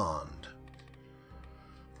beyond.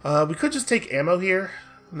 We could just take ammo here.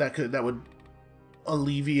 That would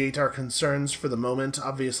alleviate our concerns for the moment.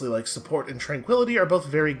 Obviously, like, support and tranquility are both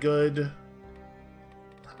very good.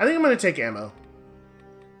 I think I'm going to take ammo.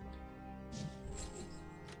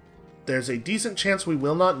 There's a decent chance we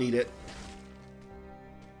will not need it.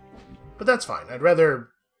 But that's fine. I'd rather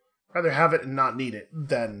have it and not need it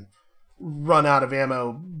than run out of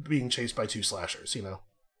ammo being chased by 2 slashers, you know?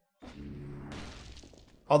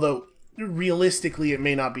 Although, realistically, it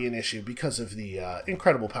may not be an issue because of the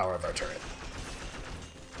incredible power of our turret.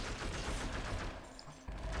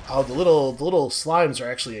 Oh, the little slimes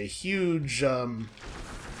are actually a huge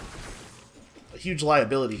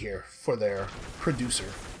liability here for their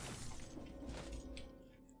producer.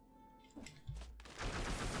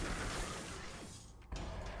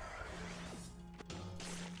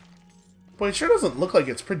 Boy, it sure doesn't look like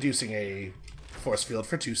it's producing a force field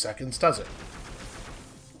for 2 seconds, does it?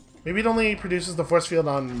 Maybe it only produces the force field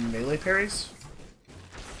on melee parries?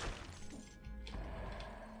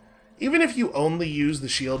 Even if you only use the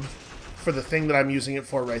shield for the thing that I'm using it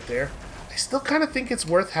for right there, I still kind of think it's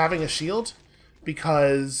worth having a shield,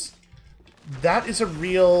 because that is a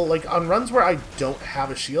real... Like, on runs where I don't have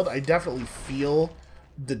a shield, I definitely feel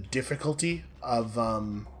the difficulty of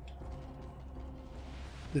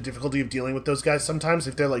dealing with those guys sometimes.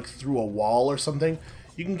 If they're, like, through a wall or something,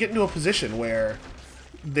 you can get into a position where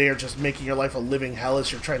they are just making your life a living hell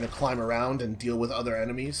as you're trying to climb around and deal with other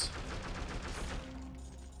enemies.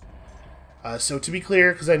 So to be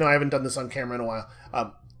clear, because I know I haven't done this on camera in a while,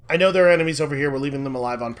 I know there are enemies over here. We're leaving them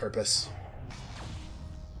alive on purpose.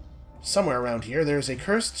 Somewhere around here, there's a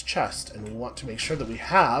cursed chest, and we want to make sure that we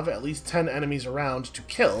have at least 10 enemies around to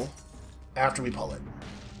kill after we pull it.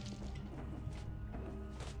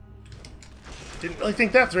 Didn't really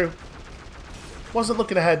think that through. Wasn't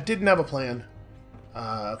looking ahead. Didn't have a plan.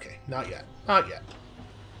 Okay, not yet. Not yet.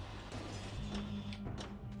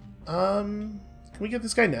 Can we get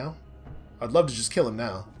this guy now? I'd love to just kill him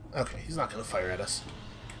now. Okay, he's not going to fire at us.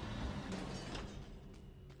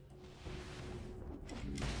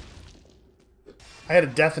 I had a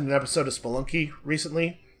death in an episode of Spelunky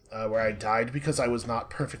recently, where I died because I was not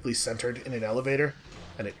perfectly centered in an elevator,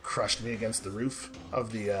 and it crushed me against the roof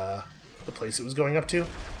of the place it was going up to.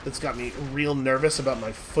 That's got me real nervous about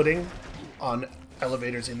my footing on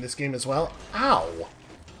elevators in this game as well. Ow!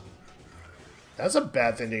 That's a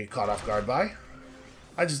bad thing to get caught off guard by.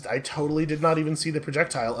 I totally did not even see the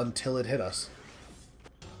projectile until it hit us.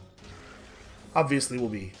 Obviously, we'll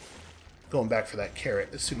be going back for that carrot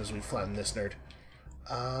as soon as we flatten this nerd.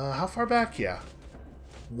 How far back? Yeah.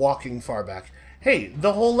 Walking far back. Hey,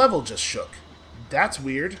 the whole level just shook. That's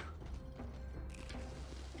weird.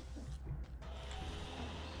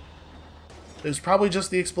 It was probably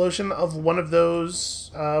just the explosion of one of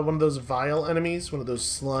those vile enemies, one of those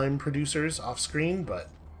slime producers off screen,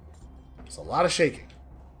 but it's a lot of shaking.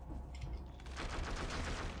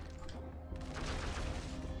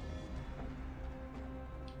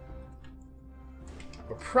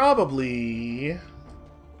 We're probably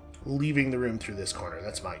leaving the room through this corner.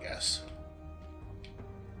 That's my guess.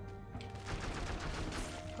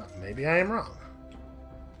 Maybe I am wrong.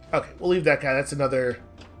 Okay, we'll leave that guy. That's another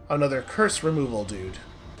curse removal dude.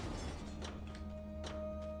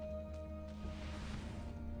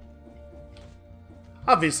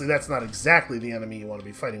 Obviously, that's not exactly the enemy you want to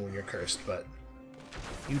be fighting when you're cursed, but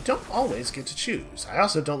you don't always get to choose. I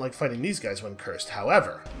also don't like fighting these guys when cursed.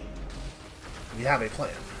 However, we have a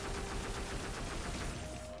plan.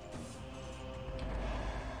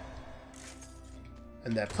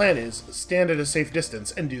 And that plan is stand at a safe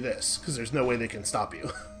distance and do this, because there's no way they can stop you.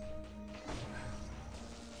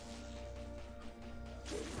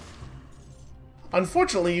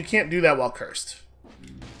 Unfortunately, you can't do that while cursed.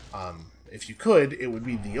 If you could, it would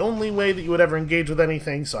be the only way that you would ever engage with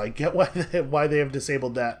anything, so I get why they have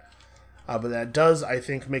disabled that. But that does, I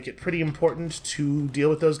think, make it pretty important to deal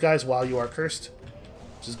with those guys while you are cursed.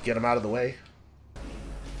 Just get them out of the way.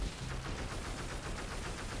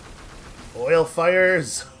 Oil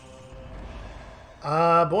fires.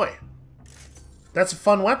 Boy. That's a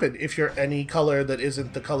fun weapon if you're any color that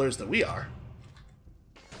isn't the colors that we are.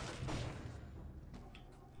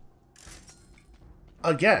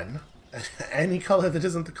 Again, any color that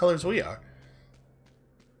isn't the colors we are.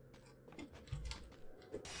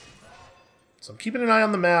 So I'm keeping an eye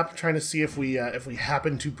on the map, trying to see if we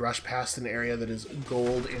happen to brush past an area that is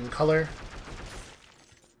gold in color.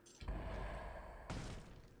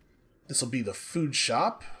 This will be the food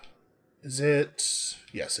shop. Is it?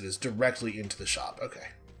 Yes, it is directly into the shop. Okay.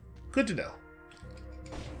 Good to know.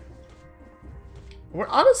 We're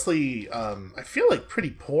honestly, I feel like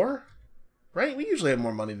pretty poor, right? We usually have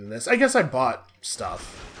more money than this. I guess I bought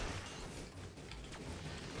stuff.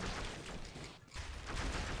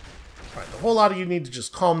 Alright, the whole lot of you need to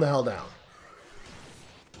just calm the hell down.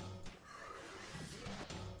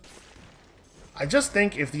 I just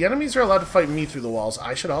think if the enemies are allowed to fight me through the walls,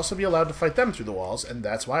 I should also be allowed to fight them through the walls, and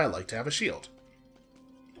that's why I like to have a shield.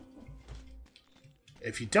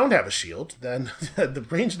 If you don't have a shield, then the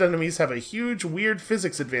ranged enemies have a huge, weird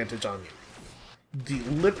physics advantage on you.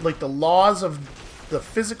 The laws of the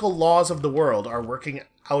physical laws of the world are working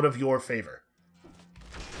out of your favor.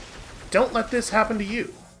 Don't let this happen to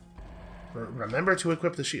you. Remember to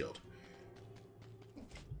equip the shield.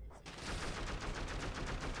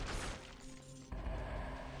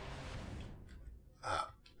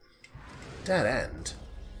 Dead end.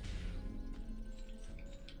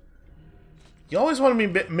 You always want to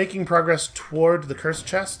be making progress toward the cursed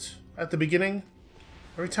chest at the beginning.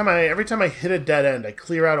 Every time I hit a dead end, I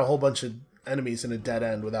clear out a whole bunch of enemies in a dead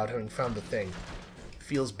end without having found the thing. It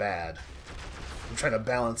feels bad. I'm trying to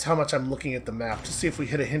balance how much I'm looking at the map to see if we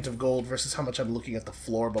hit a hint of gold versus how much I'm looking at the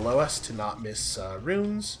floor below us to not miss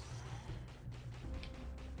runes.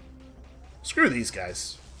 Screw these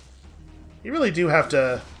guys. You really do have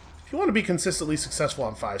to... If you want to be consistently successful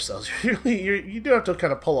on 5 cells, you do have to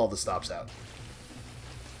kind of pull all the stops out.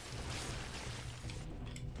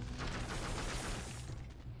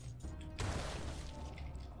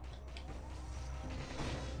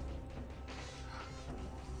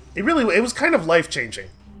 It was kind of life-changing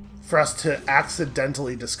for us to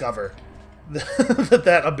accidentally discover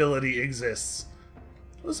that ability exists.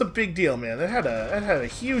 It was a big deal, man. It had a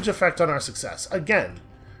huge effect on our success. Again,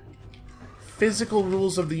 physical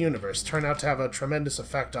rules of the universe turn out to have a tremendous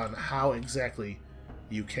effect on how exactly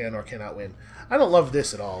you can or cannot win. I don't love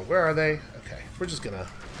this at all. Where are they? Okay, we're just gonna...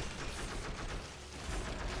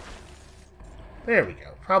 There we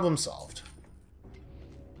go. Problem solved.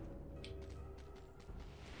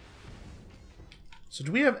 So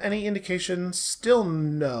do we have any indication? Still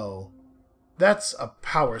no. That's a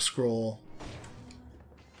power scroll.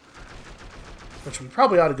 Which we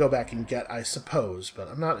probably ought to go back and get, I suppose, but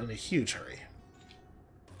I'm not in a huge hurry.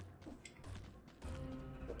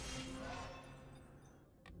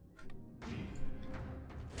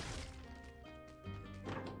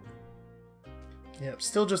 Yep,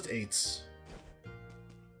 still just 8s.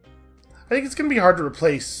 I think it's going to be hard to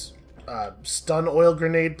replace stun oil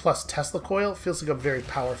grenade plus Tesla coil. Feels like a very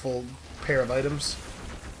powerful pair of items.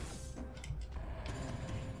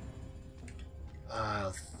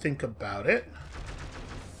 I'll think about it.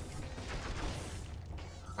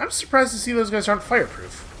 I'm surprised to see those guys aren't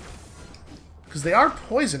fireproof. Because they are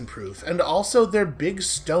poison proof, and also they're big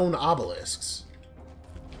stone obelisks.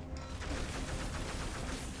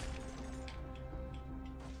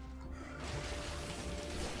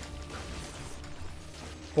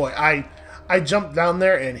 Boy, I jumped down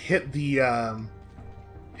there and hit the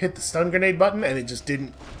stun grenade button, and it just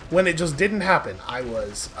didn't. When it just didn't happen, I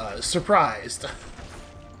was surprised.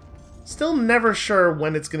 Still never sure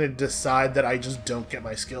when it's gonna decide that I just don't get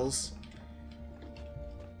my skills.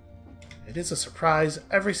 It is a surprise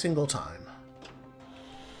every single time.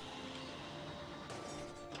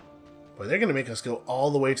 Boy, they're gonna make us go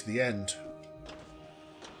all the way to the end.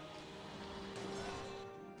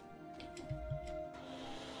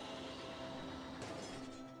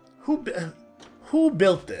 Who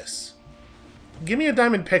built this? Give me a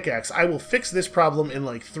diamond pickaxe. I will fix this problem in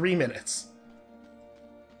like 3 minutes.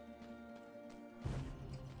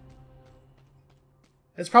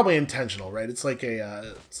 It's probably intentional, right? It's like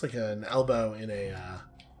an elbow in a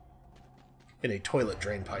toilet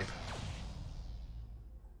drain pipe.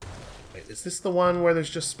 Wait, is this the one where there's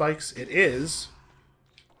just spikes? It is.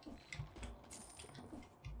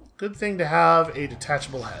 Good thing to have a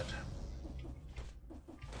detachable head.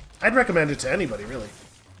 I'd recommend it to anybody, really.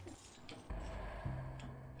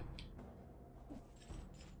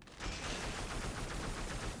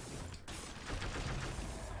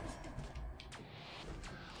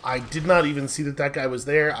 I did not even see that that guy was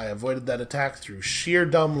there. I avoided that attack through sheer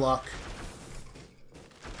dumb luck.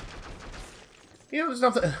 You know, there's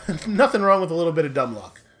nothing, nothing wrong with a little bit of dumb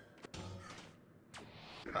luck.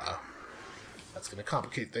 Uh-oh. That's going to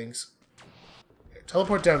complicate things. Here,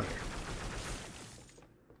 teleport down here.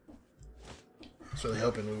 I was really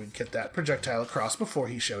hoping we would get that projectile across before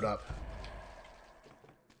he showed up.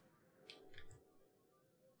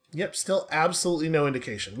 Yep, still absolutely no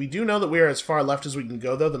indication. We do know that we are as far left as we can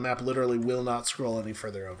go, though. The map literally will not scroll any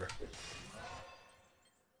further over.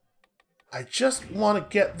 I just want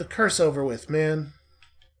to get the curse over with, man.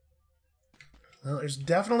 Well, there's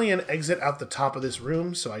definitely an exit out the top of this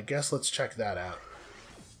room, so I guess let's check that out.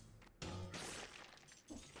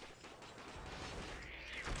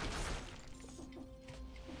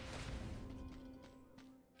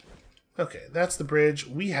 Okay, that's the bridge.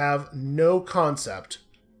 We have no concept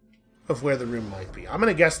of where the room might be. I'm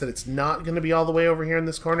going to guess that it's not going to be all the way over here in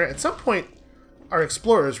this corner. At some point, our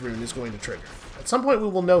Explorer's rune is going to trigger. At some point, we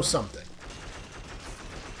will know something.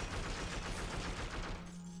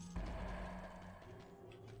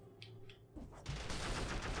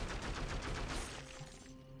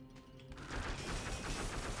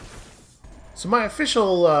 So my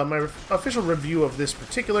official review of this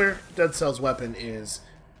particular Dead Cells weapon is,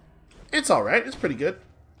 it's alright, it's pretty good.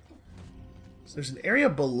 So there's an area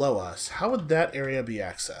below us. How would that area be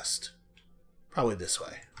accessed? Probably this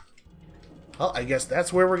way. Well, I guess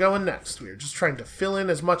that's where we're going next. We're just trying to fill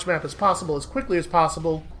in as much map as possible, as quickly as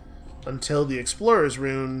possible, until the Explorer's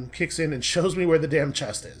rune kicks in and shows me where the damn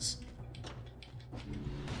chest is.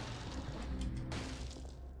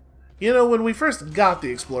 You know, when we first got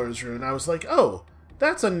the Explorer's rune, I was like, oh,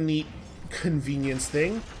 that's a neat convenience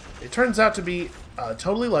thing. It turns out to be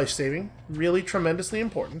totally life-saving, really tremendously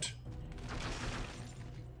important.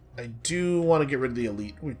 I do want to get rid of the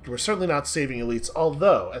elite. We're certainly not saving elites,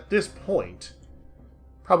 although, at this point,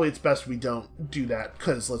 probably it's best we don't do that,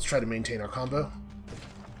 because let's try to maintain our combo.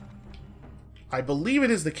 I believe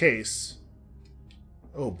it is the case.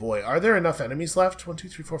 Oh boy, are there enough enemies left? 1, 2,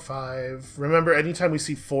 3, 4, 5. Remember, anytime we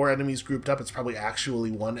see 4 enemies grouped up, it's probably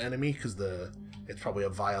actually 1 enemy, because it's probably a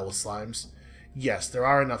vial with slimes. Yes, there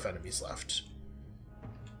are enough enemies left.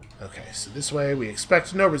 Okay, so this way we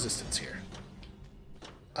expect no resistance here.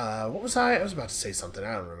 What was I? I was about to say something,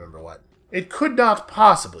 I don't remember what. It could not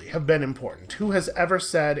possibly have been important. Who has ever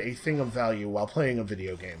said a thing of value while playing a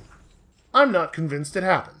video game? I'm not convinced it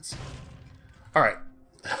happens. Alright.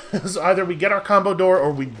 So either we get our combo door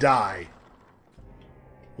or we die.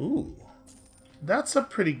 Ooh. That's a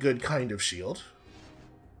pretty good kind of shield.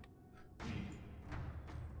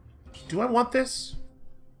 Do I want this?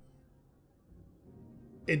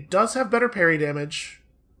 It does have better parry damage.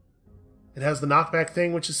 It has the knockback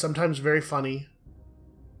thing, which is sometimes very funny.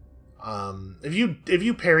 If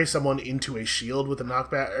you parry someone into a shield with a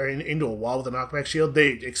knockback, or into a wall with a knockback shield, they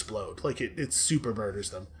explode. Like, it super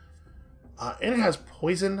murders them. And it has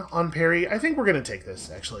poison on parry. I think we're going to take this,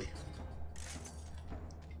 actually.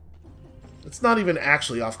 It's not even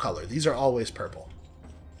actually off color. These are always purple.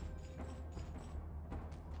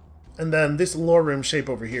 And then this lore room shape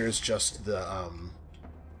over here is just the,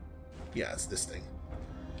 yeah, it's this thing.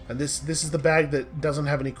 And this is the bag that doesn't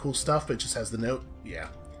have any cool stuff, but just has the note. Yeah.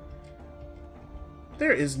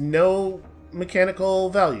 There is no mechanical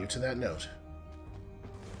value to that note.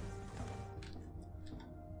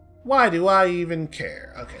 Why do I even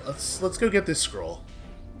care? Okay, let's go get this scroll.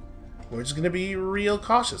 We're just going to be real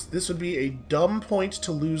cautious. This would be a dumb point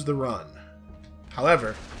to lose the run.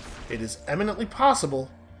 However, it is eminently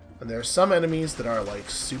possible, and there are some enemies that are, like,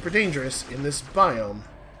 super dangerous in this biome.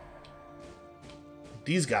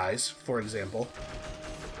 These guys, for example.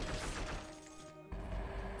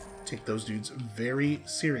 Take those dudes very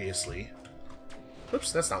seriously.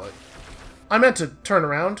 Oops, that's not what... I meant to turn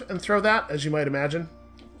around and throw that, as you might imagine.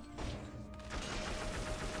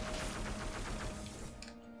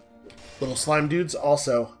 Little slime dudes,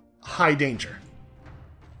 also high danger.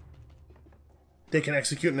 They can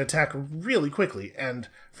execute an attack really quickly, and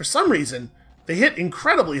for some reason, they hit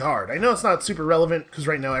incredibly hard. I know it's not super relevant, because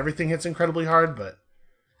right now everything hits incredibly hard, but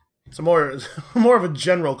it's a more of a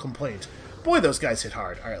general complaint. Boy, those guys hit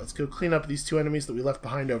hard. Alright, let's go clean up these 2 enemies that we left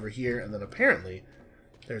behind over here, and then apparently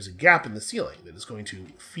there's a gap in the ceiling that is going to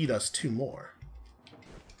feed us 2 more.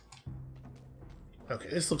 Okay,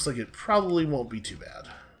 this looks like it probably won't be too bad.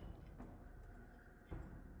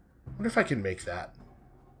 I wonder if I can make that.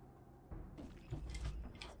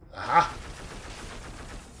 Aha!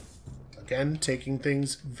 Again, taking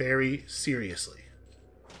things very seriously.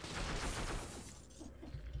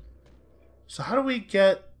 So how do we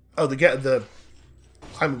get... Oh, the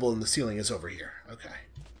climbable in the ceiling is over here. Okay.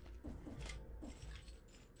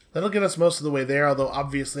 That'll get us most of the way there, although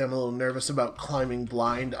obviously I'm a little nervous about climbing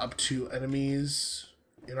blind up to enemies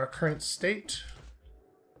in our current state.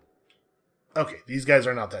 Okay, these guys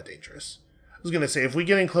are not that dangerous. I was going to say, if we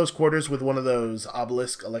get in close quarters with one of those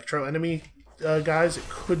obelisk electro enemy guys, it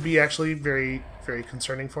could be actually very, very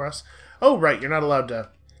concerning for us. Oh, right, you're not allowed to...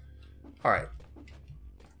 Alright.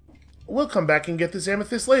 We'll come back and get this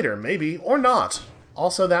amethyst later, maybe, or not.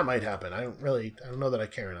 Also, that might happen. I don't know that I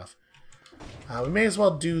care enough. We may as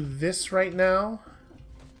well do this right now.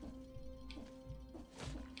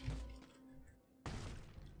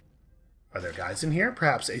 Are there guys in here?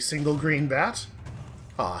 Perhaps a single green bat?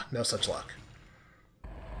 Ah, no such luck.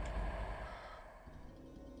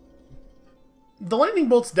 The lightning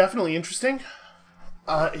bolt's definitely interesting.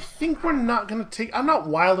 I think we're not going to take... I'm not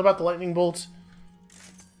wild about the lightning bolt.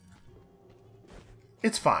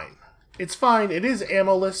 It's fine. It's fine. It is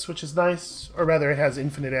ammo-less, which is nice. Or rather, it has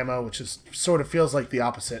infinite ammo, which is sort of feels like the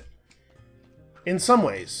opposite. In some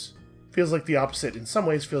ways, feels like the opposite. In some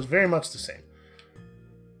ways, feels very much the same.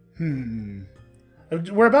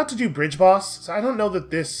 We're about to do Bridge Boss, so I don't know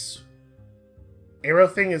that this arrow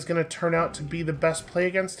thing is going to turn out to be the best play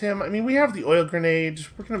against him. I mean, we have the oil grenade.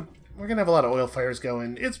 We're gonna have a lot of oil fires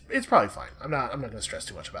going. It's probably fine. I'm not going to stress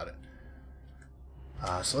too much about it.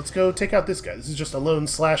 So let's go take out this guy. This is just a lone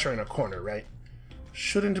slasher in a corner, right?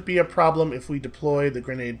 Shouldn't be a problem if we deploy the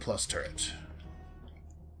grenade plus turret.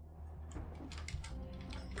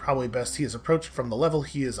 Probably best he is approached from the level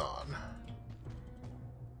he is on.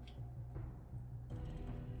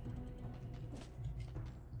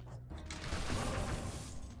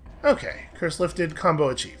 Okay, curse lifted, combo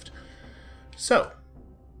achieved. So,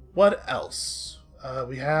 what else?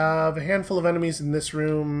 We have a handful of enemies in this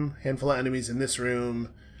room, handful of enemies in this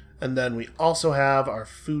room, and then we also have our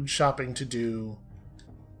food shopping to do.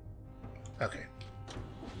 Okay.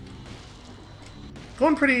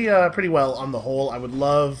 Going pretty well on the whole. I would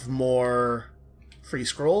love more free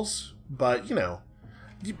scrolls, but, you know,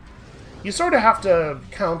 you sort of have to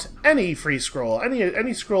count any free scroll,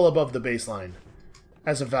 any scroll above the baseline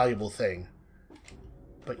as a valuable thing.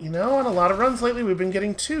 But, you know, on a lot of runs lately we've been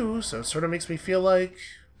getting 2, so it sort of makes me feel like...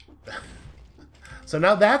 So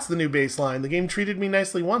now that's the new baseline. The game treated me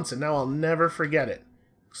nicely once, and now I'll never forget it.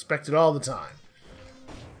 Expect it all the time.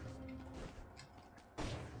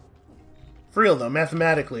 For real, though,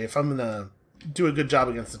 mathematically, if I'm gonna do a good job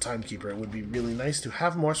against the Timekeeper, it would be really nice to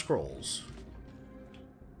have more scrolls.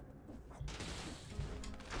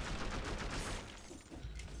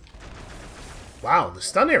 Wow, the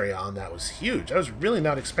stun area on that was huge. I was really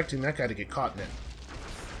not expecting that guy to get caught in it.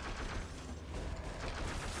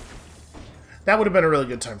 That would have been a really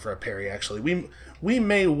good time for a parry, actually. We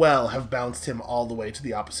may well have bounced him all the way to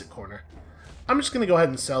the opposite corner. I'm just going to go ahead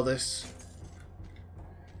and sell this.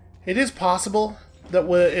 It is possible that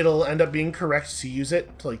it'll end up being correct to use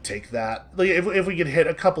it, to like take that. Like if we get hit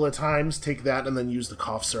a couple of times, take that and then use the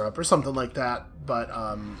cough syrup or something like that. But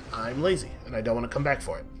I'm lazy, and I don't want to come back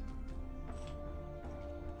for it.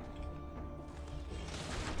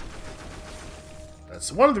 That's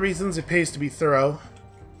one of the reasons it pays to be thorough.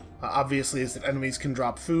 Obviously is that enemies can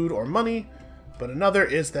drop food or money, but another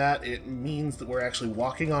is that it means that we're actually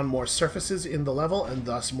walking on more surfaces in the level, and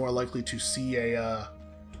thus more likely to see a,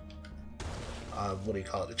 what do you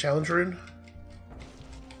call it, a challenge rune?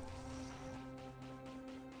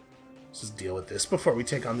 Let's just deal with this before we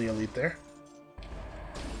take on the elite there.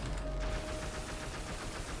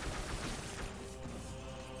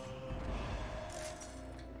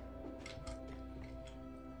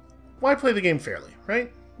 Why play the game fairly,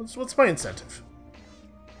 right? What's my incentive?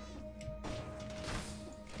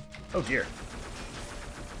 Oh dear.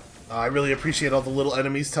 I really appreciate all the little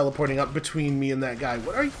enemies teleporting up between me and that guy.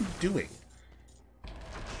 What are you doing?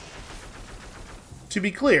 To be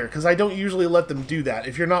clear, because I don't usually let them do that.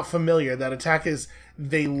 If you're not familiar, that attack is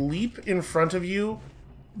they leap in front of you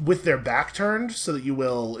with their back turned, so that you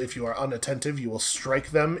will, if you are unattentive, you will strike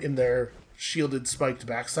them in their shielded spiked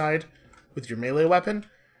backside with your melee weapon.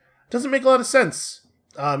 Doesn't make a lot of sense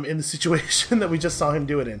in the situation that we just saw him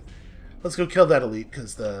do it in. Let's go kill that elite,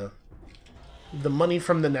 because the money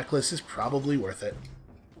from the necklace is probably worth it.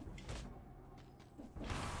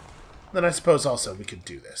 Then I suppose also we could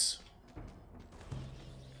do this.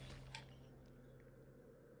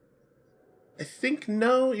 I think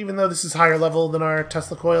no, even though this is higher level than our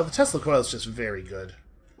Tesla coil. The Tesla coil is just very good.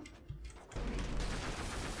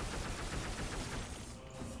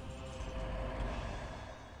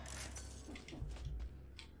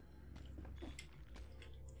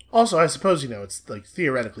 Also, I suppose, you know, it's like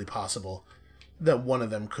theoretically possible that one of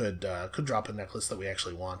them could drop a necklace that we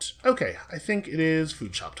actually want. Okay, I think it is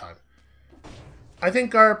food shop time. I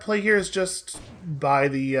think our play here is just buy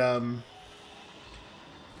the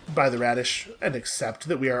radish and accept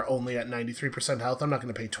that we are only at 93% health. I'm not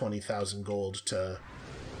going to pay 20,000 gold to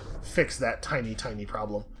fix that tiny, tiny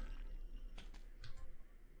problem.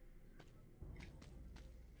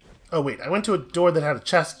 Oh wait, I went to a door that had a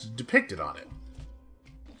chest depicted on it.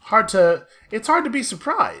 It's hard to be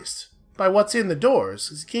surprised by what's in the doors.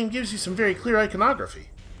 This game gives you some very clear iconography.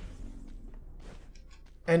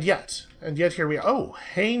 And yet here we are. Oh,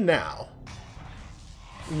 hey now.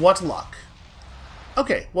 What luck.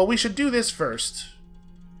 Okay, well we should do this first.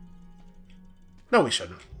 No, we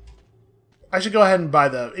shouldn't. I should go ahead and buy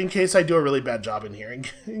in case I do a really bad job in here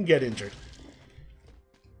and get injured.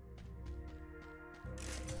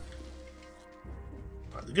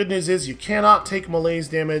 The good news is you cannot take malaise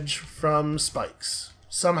damage from spikes.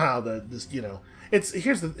 Somehow it's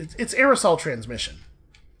aerosol transmission.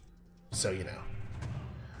 So you know.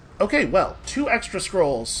 Okay, well, 2 extra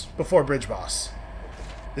scrolls before Bridge Boss.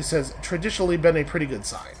 This has traditionally been a pretty good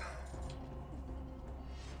sign.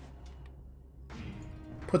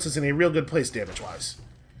 Puts us in a real good place damage-wise.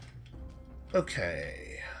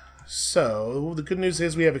 Okay, so the good news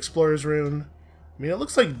is we have Explorer's Rune. I mean, it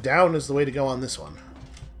looks like down is the way to go on this one.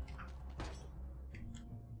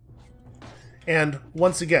 And,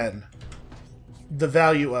 once again, the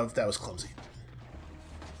value of... That was clumsy.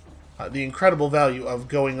 The incredible value of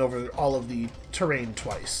going over all of the terrain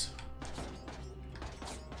twice.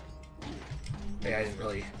 Hey, I didn't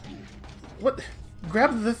really... What?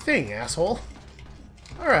 Grab the thing, asshole.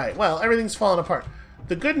 Alright, well, everything's falling apart.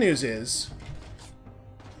 The good news is...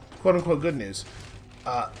 Quote-unquote good news.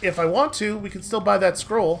 If I want to, we can still buy that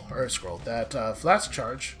that flask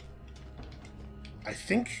charge. I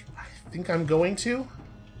think I'm going to.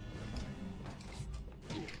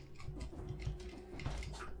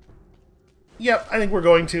 Yep, I think we're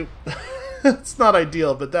going to. It's not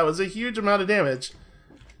ideal, but that was a huge amount of damage.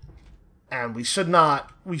 And we should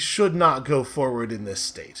not go forward in this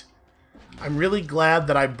state. I'm really glad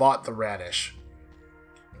that I bought the radish.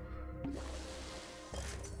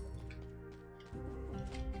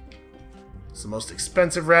 It's the most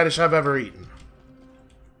expensive radish I've ever eaten.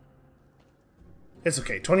 It's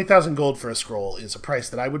okay. 20,000 gold for a scroll is a price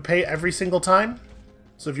that I would pay every single time.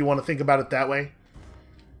 So if you want to think about it that way.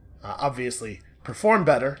 Obviously, perform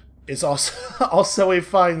better is also a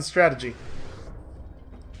fine strategy.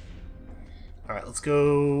 Alright, let's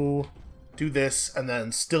go do this, and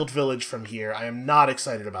then Stilt Village from here. I am not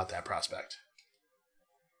excited about that prospect.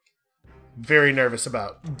 Very nervous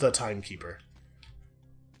about the Timekeeper.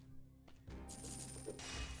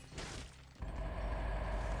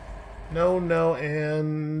 No, no,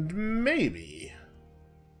 and maybe.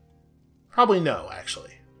 Probably no,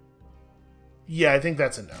 actually. Yeah, I think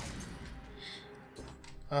that's a no.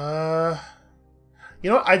 You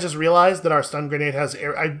know what? I just realized that our stun grenade has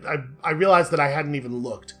air. I realized that I hadn't even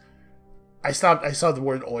looked. I saw the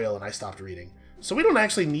word oil and I stopped reading. So we don't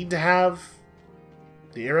actually need to have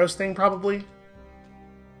the arrows thing, probably.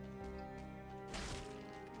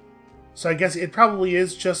 So I guess it probably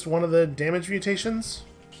is just one of the damage mutations.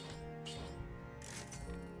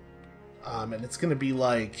 And it's gonna be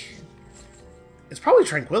like... It's probably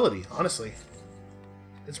Tranquility, honestly.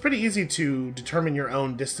 It's pretty easy to determine your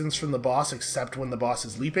own distance from the boss, except when the boss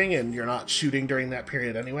is leaping, and you're not shooting during that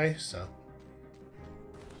period anyway, so...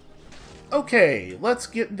 Okay, let's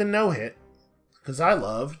get the no-hit, because I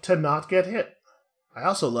love to not get hit. I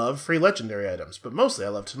also love free legendary items, but mostly I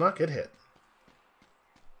love to not get hit.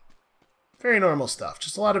 Very normal stuff.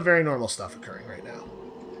 Just a lot of very normal stuff occurring right now.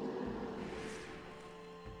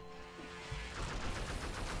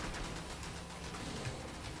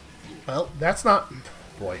 Well, that's not...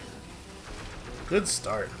 Boy. Good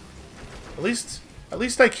start. At least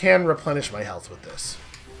I can replenish my health with this.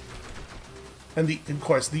 And of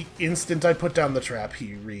course, the instant I put down the trap,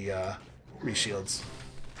 he re-shields.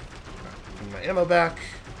 Bring my ammo back,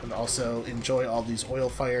 and also enjoy all these oil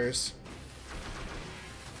fires.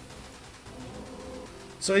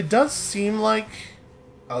 So it does seem like...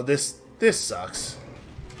 Oh, this sucks.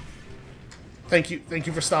 Thank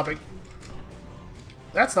you for stopping.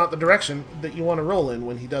 That's not the direction that you want to roll in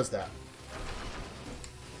when he does that.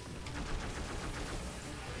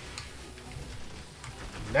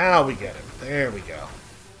 Now we get him. There we go.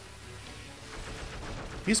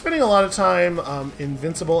 He's spending a lot of time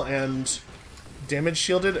invincible and damage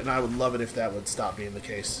shielded, and I would love it if that would stop being the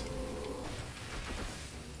case.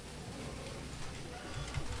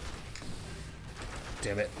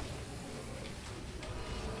 Damn it.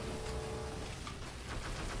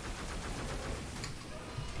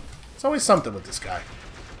 It's always something with this guy.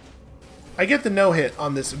 I get the no-hit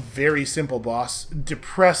on this very simple boss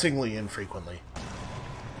depressingly infrequently.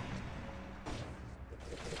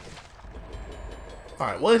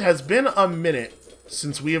 Alright, well, it has been a minute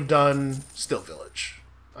since we have done Still Village.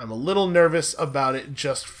 I'm a little nervous about it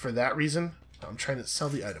just for that reason. I'm trying to sell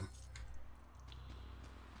the item.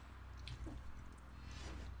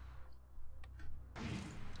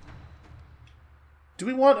 Do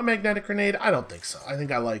we want a magnetic grenade? I don't think so. I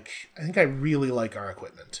think I really like our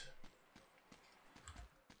equipment.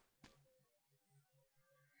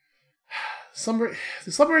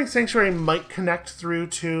 The Slumbering Sanctuary might connect through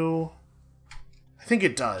to... I think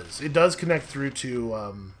it does. It does connect through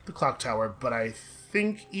to the Clock Tower, but I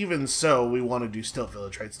think even so we want to do Still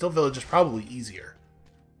Village, right? Still Village is probably easier.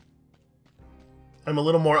 I'm a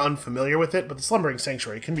little more unfamiliar with it, but the Slumbering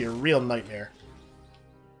Sanctuary can be a real nightmare.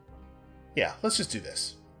 Yeah, let's just do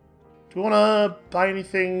this. Do we want to buy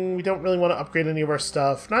anything? We don't really want to upgrade any of our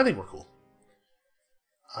stuff. No, I think we're cool.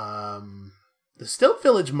 The Still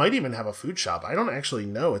Village might even have a food shop. I don't actually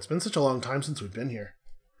know. It's been such a long time since we've been here.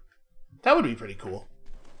 That would be pretty cool.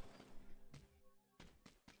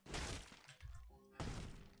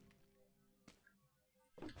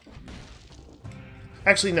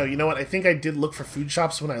 Actually, no, you know what? I think I did look for food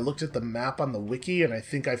shops when I looked at the map on the wiki, and I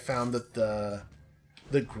think I found that the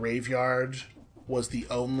graveyard was the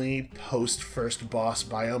only post-first boss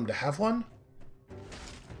biome to have one?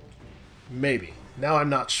 Maybe. Now I'm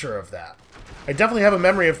not sure of that. I definitely have a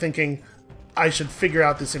memory of thinking I should figure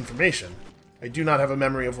out this information. I do not have a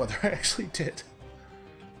memory of whether I actually did.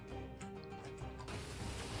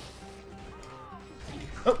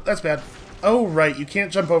 Oh, that's bad. Oh, right, you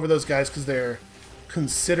can't jump over those guys because they're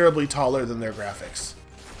considerably taller than their graphics.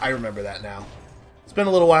 I remember that now. It's been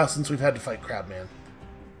a little while since we've had to fight Crabman.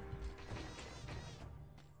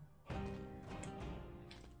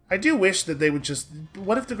 I do wish that they would just...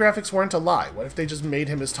 What if the graphics weren't a lie? What if they just made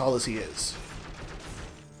him as tall as he is?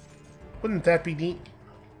 Wouldn't that be neat?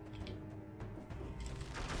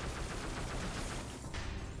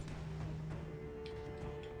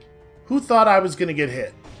 Who thought I was going to get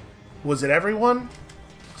hit? Was it everyone?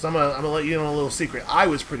 Because I'm gonna let you in on a little secret. I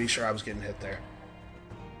was pretty sure I was getting hit there.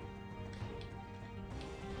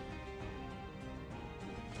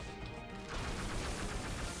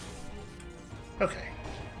 Okay.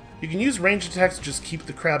 You can use ranged attacks to just keep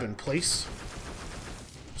the crab in place.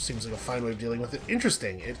 Seems like a fine way of dealing with it.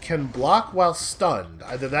 Interesting. It can block while stunned.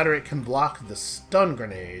 Either that or it can block the stun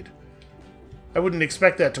grenade. I wouldn't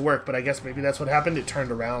expect that to work, but I guess maybe that's what happened. It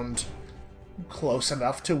turned around close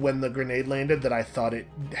enough to when the grenade landed that I thought it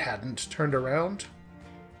hadn't turned around.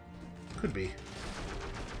 Could be.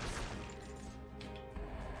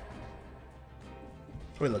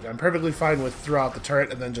 Wait, look, I'm perfectly fine with throw out the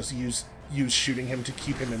turret and then just use shooting him to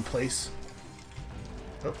keep him in place.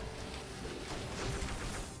 Oh.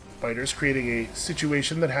 Spider's creating a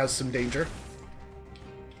situation that has some danger.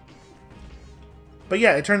 But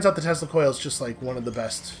yeah, it turns out the Tesla coil is just like one of the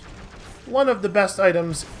best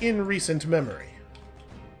items in recent memory.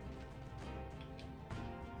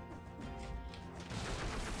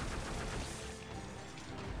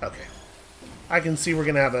 Okay. I can see we're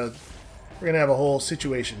gonna have a whole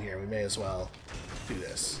situation here. We may as well do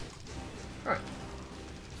this. Alright.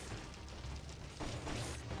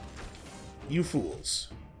 You fools.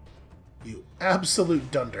 You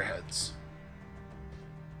absolute dunderheads.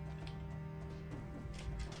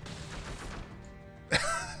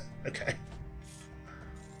 Okay.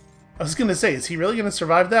 I was gonna say, is he really gonna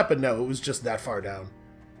survive that? But no, it was just that far down.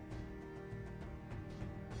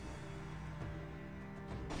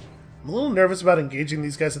 I'm a little nervous about engaging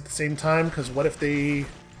these guys at the same time, because what if they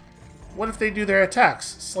do their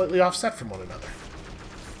attacks slightly offset from one another?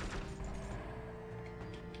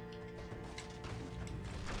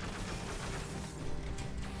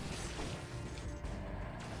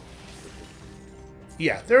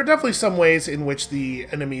 Yeah, there are definitely some ways in which the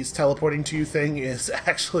enemies teleporting to you thing is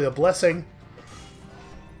actually a blessing.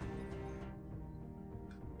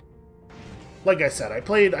 Like I said, I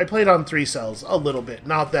played on 3 cells a little bit,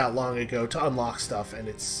 not that long ago, to unlock stuff, and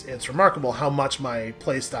it's remarkable how much my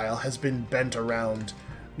playstyle has been bent around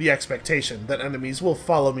the expectation that enemies will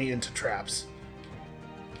follow me into traps.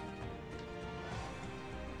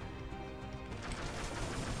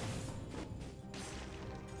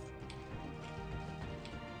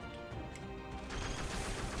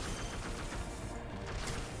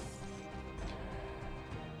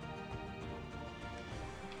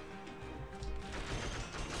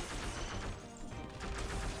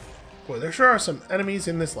 Boy, there sure are some enemies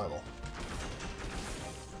in this level.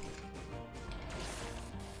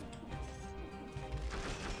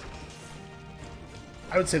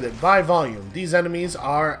 I would say that by volume, these enemies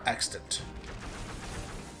are extant.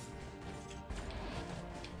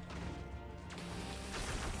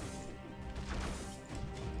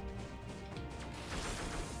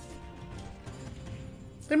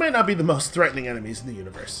 They might not be the most threatening enemies in the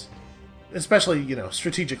universe. Especially, you know,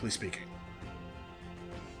 strategically speaking.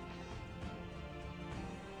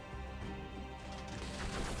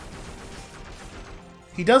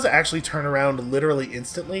 He does actually turn around literally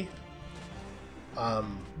instantly.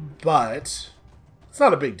 But it's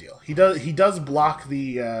not a big deal. He does block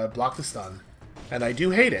the stun. And I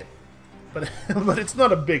do hate it. But but it's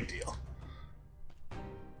not a big deal.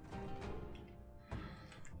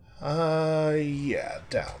 Yeah,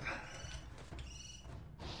 down.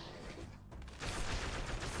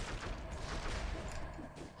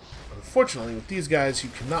 Unfortunately, with these guys, you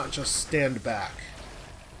cannot just stand back.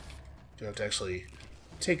 You have to actually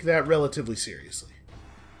take that relatively seriously.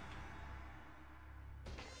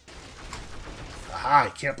 Aha,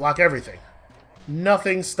 you can't block everything.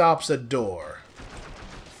 Nothing stops a door.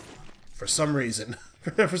 For some reason.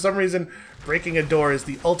 For some reason, breaking a door is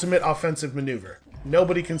the ultimate offensive maneuver.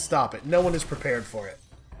 Nobody can stop it. No one is prepared for it.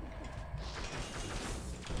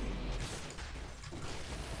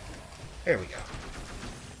 There we go.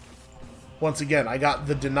 Once again, I got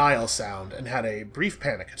the denial sound and had a brief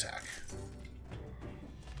panic attack.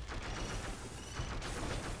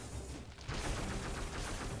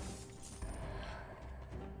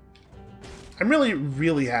 I'm really,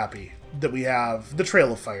 really happy that we have the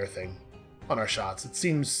Trail of Fire thing on our shots. It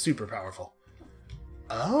seems super powerful.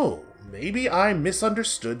 Oh, maybe I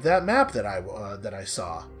misunderstood that map that I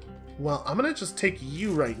saw. Well, I'm gonna just take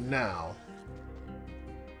you right now.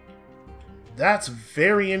 That's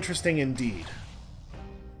very interesting indeed.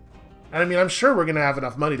 And I mean, I'm sure we're gonna have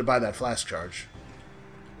enough money to buy that flash charge.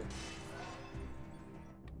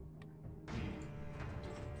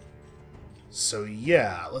 So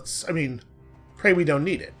yeah, let's, I mean, pray we don't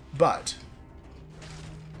need it, but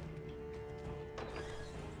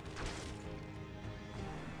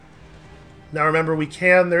now remember, we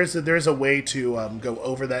can, there is a way to go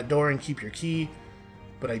over that door and keep your key,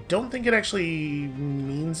 but I don't think it actually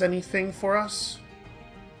means anything for us.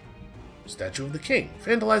 Statue of the King,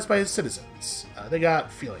 vandalized by his citizens. They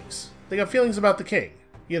got feelings. They got feelings about the king,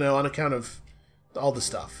 you know, on account of all the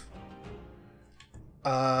stuff.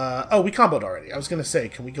 Oh, we comboed already. I was going to say,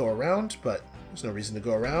 can we go around? But there's no reason to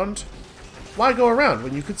go around. Why go around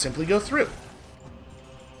when you could simply go through?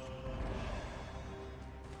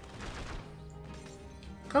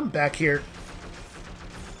 Come back here.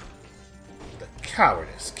 The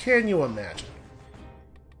cowardice. Can you imagine?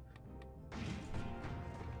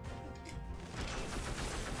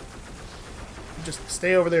 You just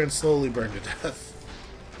stay over there and slowly burn to death.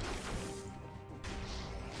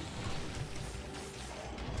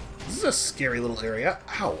 This is a scary little area.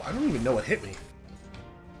 Ow, I don't even know what hit me.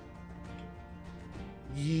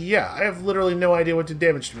 Yeah, I have literally no idea what did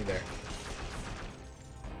damage to me there.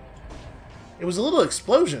 It was a little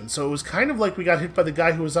explosion, so it was kind of like we got hit by the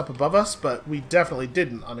guy who was up above us, but we definitely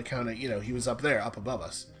didn't on account of, you know, he was up there, up above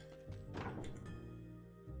us.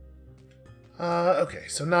 Okay,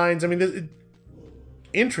 so 9s. I mean,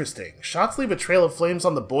 interesting. Shots leave a trail of flames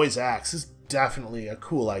on the boy's axe is definitely a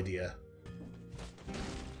cool idea.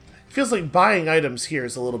 It feels like buying items here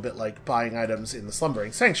is a little bit like buying items in the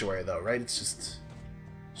Slumbering Sanctuary, though, right? It's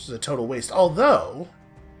just a total waste. Although,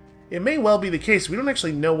 it may well be the case, we don't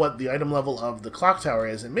actually know what the item level of the clock tower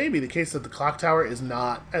is. It may be the case that the clock tower is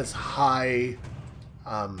not as high,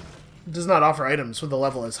 does not offer items with a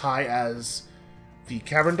level as high as the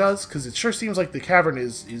cavern does, because it sure seems like the cavern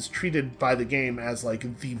is treated by the game as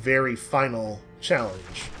like the very final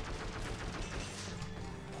challenge.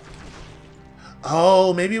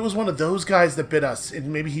 Oh, maybe it was one of those guys that bit us,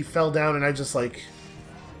 and maybe he fell down and I just like,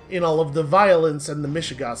 in all of the violence and the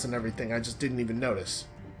Mishigas and everything, I just didn't even notice.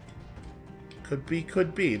 Could be,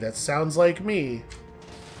 could be. That sounds like me.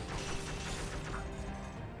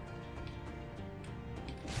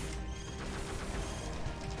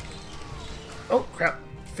 Oh, crap.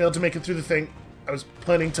 Failed to make it through the thing. I was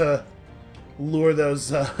planning to lure those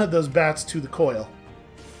bats to the coil.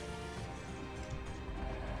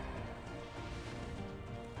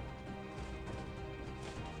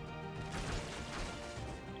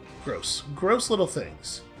 Gross. Gross little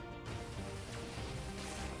things.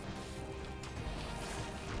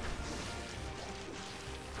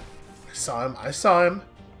 I saw him. I saw him.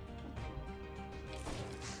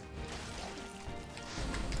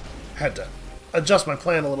 Had to adjust my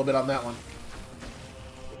plan a little bit on that one.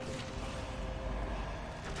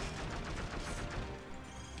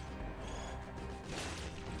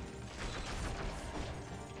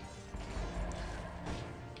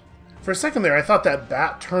 For a second there, I thought that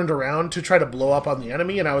bat turned around to try to blow up on the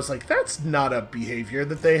enemy, and I was like, that's not a behavior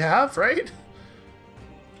that they have, right?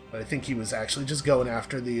 But I think he was actually just going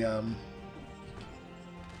after the,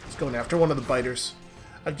 he's going after one of the biters.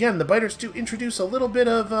 Again, the biters do introduce a little bit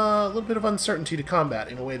of uncertainty to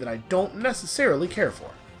combat in a way that I don't necessarily care for.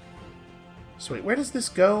 So wait, where does this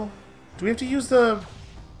go? Do we have to use the... Do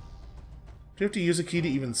we have to use a key to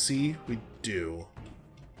even see? We do.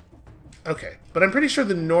 Okay, but I'm pretty sure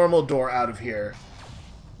the normal door out of here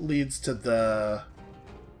leads to the...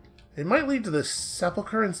 It might lead to the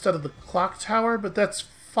sepulcher instead of the clock tower, but that's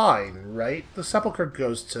fine, right? The sepulcher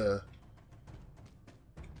goes to...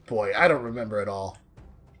 Boy, I don't remember at all.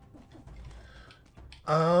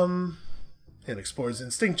 And Explorer's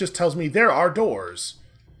Instinct just tells me there are doors.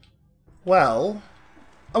 Well...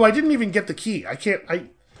 Oh, I didn't even get the key. I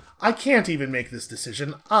can't even make this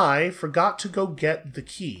decision. I forgot to go get the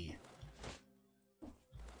key.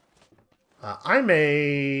 I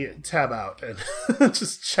may tab out and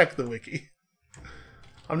just check the wiki.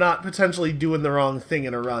 I'm not potentially doing the wrong thing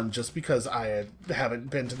in a run just because I haven't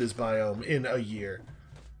been to this biome in a year.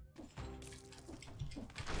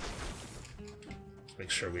 Let's make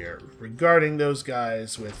sure we are regarding those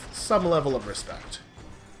guys with some level of respect.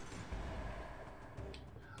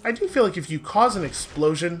 I do feel like if you cause an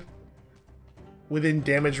explosion within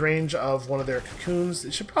damage range of one of their cocoons,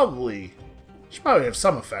 it should probably have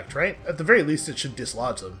some effect, right? At the very least, it should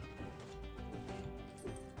dislodge them.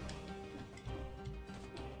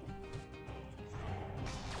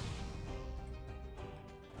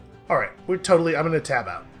 Alright, I'm gonna tab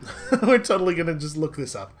out. We're totally gonna just look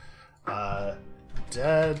this up.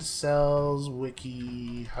 Dead cells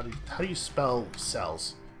wiki. How do you spell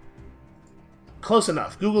cells? Close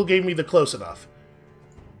enough. Google gave me the close enough.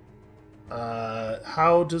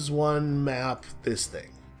 How does one map this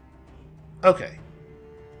thing? Okay.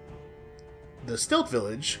 The Stilt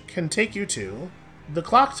Village can take you to the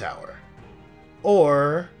clock tower.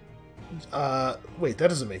 Or... wait, that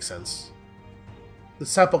doesn't make sense. The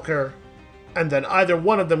sepulcher, and then either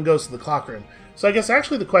one of them goes to the clock room. So I guess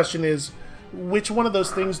actually the question is, which one of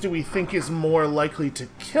those things do we think is more likely to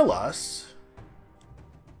kill us?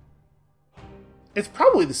 It's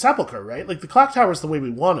probably the sepulcher, right? Like, the clock tower is the way we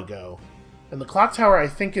want to go. And the clock tower, I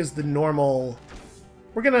think, is the normal...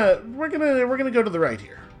 We're gonna go to the right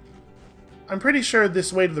here. I'm pretty sure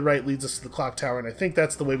this way to the right leads us to the clock tower, and I think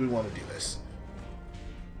that's the way we want to do this.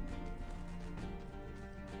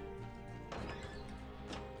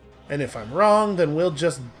 And if I'm wrong, then we'll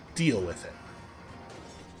just deal with it.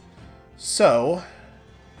 So,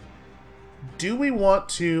 do we want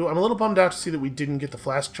to... I'm a little bummed out to see that we didn't get the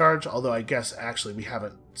flask charge, although I guess actually we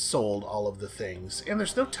haven't sold all of the things. And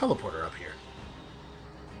there's no teleporter up here.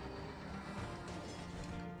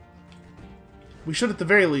 We should at the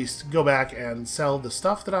very least go back and sell the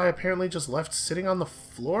stuff that I apparently just left sitting on the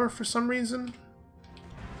floor for some reason.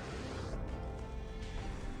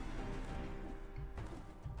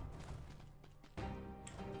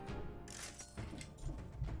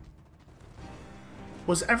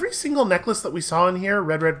 Was every single necklace that we saw in here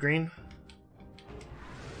red, red, green?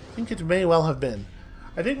 I think it may well have been.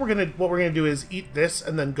 I think what we're gonna do is eat this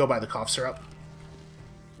and then go buy the cough syrup.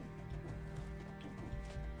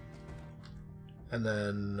 And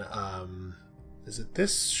then, is it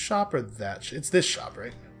this shop or that? It's this shop,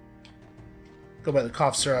 right? Go buy the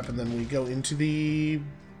cough syrup, and then we go into the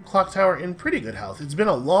clock tower in pretty good health. It's been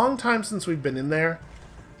a long time since we've been in there,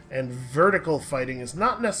 and vertical fighting is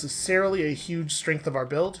not necessarily a huge strength of our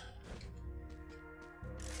build.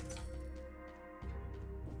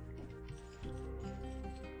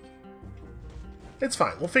 It's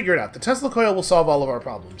fine. We'll figure it out. The Tesla coil will solve all of our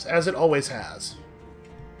problems, as it always has.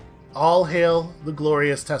 All hail the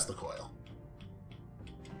glorious Tesla coil.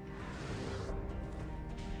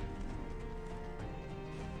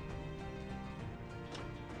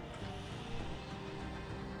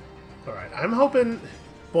 Alright, I'm hoping...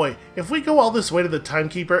 Boy, if we go all this way to the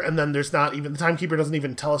Timekeeper and then there's not even... The Timekeeper doesn't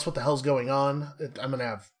even tell us what the hell's going on, I'm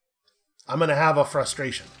gonna have a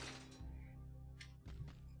frustration.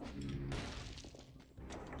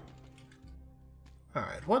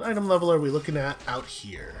 Alright, what item level are we looking at out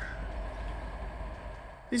here?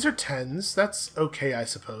 These are 10s. That's okay, I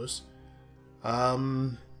suppose. I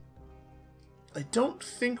don't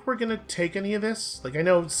think we're going to take any of this. Like, I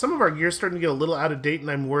know some of our gear's starting to get a little out of date, and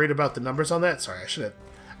I'm worried about the numbers on that. Sorry, I should have...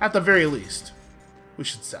 At the very least, we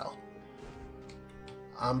should sell.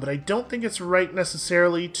 But I don't think it's right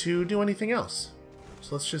necessarily to do anything else.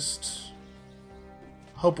 So let's just...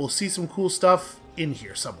 hope we'll see some cool stuff in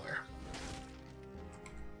here somewhere.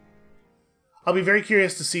 I'll be very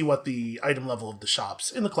curious to see what the item level of the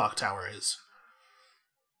shops in the clock tower is.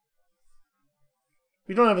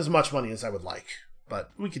 We don't have as much money as I would like,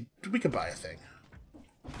 but we could buy a thing.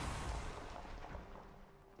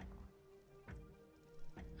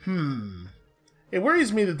 It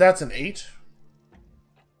worries me that that's an 8.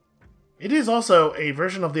 It is also a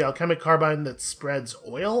version of the alchemic carbine that spreads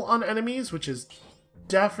oil on enemies, which is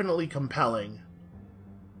definitely compelling.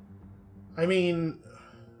 I mean,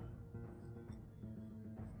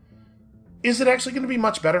 is it actually going to be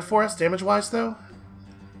much better for us damage-wise, though?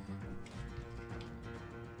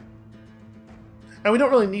 And we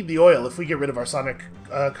don't really need the oil if we get rid of our sonic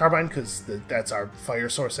carbine, because that's our fire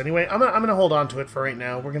source anyway. I'm gonna hold on to it for right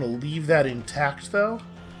now. We're gonna leave that intact, though,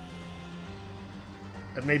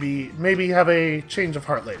 and maybe have a change of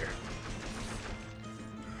heart later.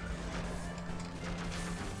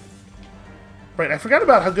 Right, I forgot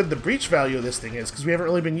about how good the breach value of this thing is, because we haven't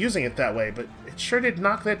really been using it that way, but it sure did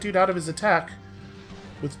knock that dude out of his attack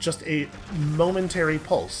with just a momentary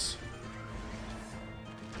pulse.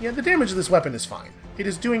 Yeah, the damage of this weapon is fine. It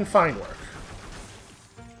is doing fine work.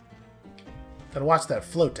 Gotta watch that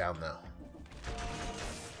float down, though.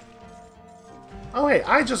 Oh, hey,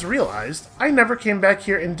 I just realized I never came back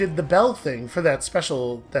here and did the bell thing for that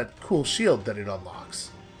cool shield that it unlocks.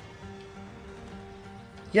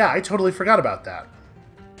 Yeah, I totally forgot about that.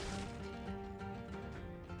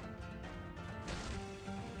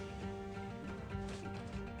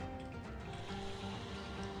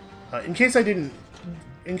 In case I didn't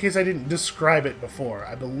describe it before,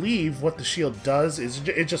 I believe what the shield does is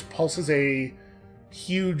it just pulses a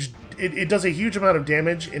huge... It does a huge amount of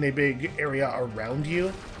damage in a big area around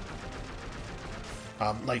you.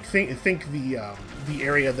 Like, think the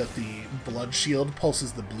area that the blood shield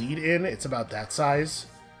pulses the bleed in. It's about that size,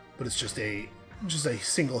 but it's just a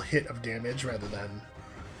single hit of damage rather than...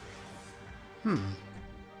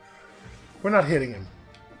 We're not hitting him.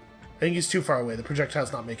 I think he's too far away. The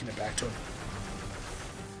projectile's not making it back to him.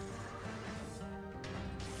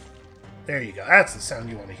 There you go. That's the sound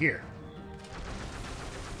you want to hear.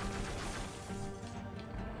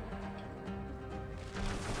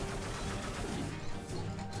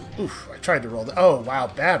 Oof, I tried to roll that. Oh, wow,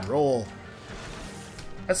 bad roll.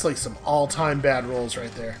 That's like some all-time bad rolls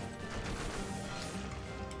right there.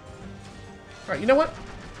 Alright, you know what?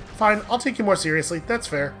 Fine, I'll take you more seriously. That's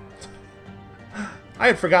fair. I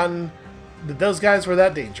had forgotten that those guys were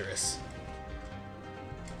that dangerous.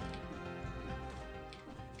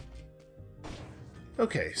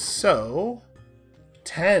 Okay, so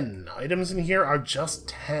 10 items in here are just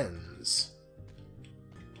 10s.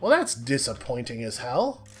 Well, that's disappointing as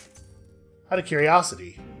hell. Out of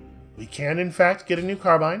curiosity, we can in fact get a new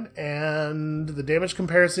carbine, and the damage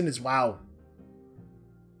comparison is, wow,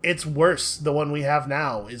 it's worse. The one we have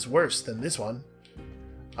now is worse than this one.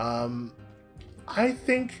 I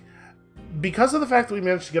think because of the fact that we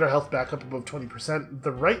managed to get our health back up above 20%,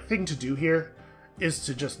 the right thing to do here is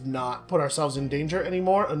to just not put ourselves in danger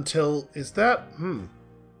anymore until... Is that...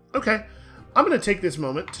 Okay. I'm going to take this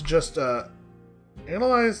moment to just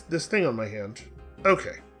analyze this thing on my hand.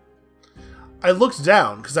 Okay. I looked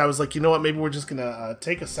down because I was like, you know what, maybe we're just going to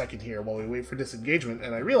take a second here while we wait for disengagement,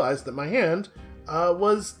 and I realized that my hand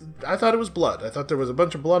was... I thought it was blood. I thought there was a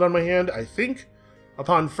bunch of blood on my hand. I think,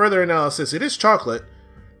 upon further analysis, it is chocolate.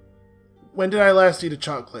 When did I last eat a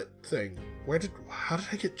chocolate thing? How did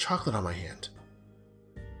I get chocolate on my hand?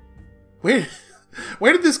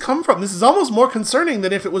 Where did this come from? This is almost more concerning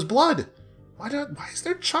than if it was blood. Why is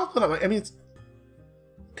there chocolate on my... I mean, it's...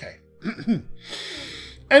 Okay.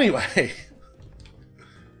 Anyway.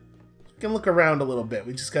 We can look around a little bit.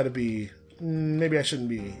 We just gotta be... Maybe I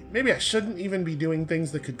shouldn't even be doing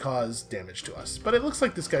things that could cause damage to us. But it looks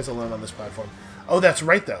like this guy's alone on this platform. Oh, that's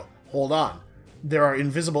right, though. Hold on. There are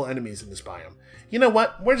invisible enemies in this biome. You know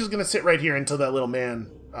what? We're just gonna sit right here until that little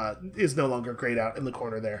man... is no longer grayed out in the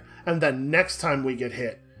corner there. And then next time we get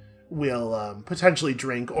hit, we'll potentially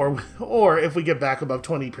drink, or if we get back above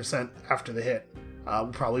 20% after the hit, we'll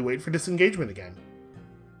probably wait for disengagement again.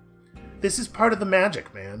 This is part of the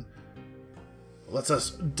magic, man. It lets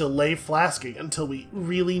us delay flasking until we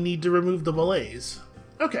really need to remove the malaise.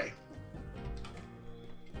 Okay.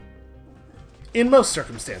 In most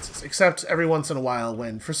circumstances, except every once in a while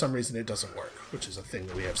when, for some reason, it doesn't work, which is a thing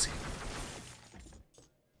that we have seen.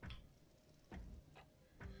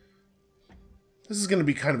 This is going to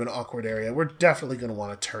be kind of an awkward area. We're definitely going to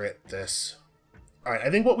want to turret this. Alright, I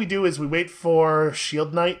think what we do is we wait for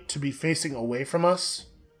Shield Knight to be facing away from us,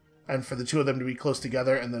 and for the two of them to be close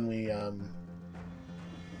together, and then we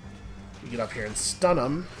get up here and stun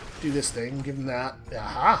them, do this thing, give them that.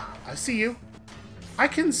 Aha! I see you. I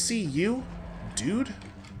can see you. dude.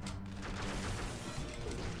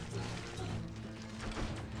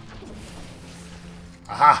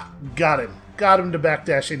 Aha! Got him. Got him to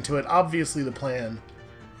backdash into it. Obviously the plan.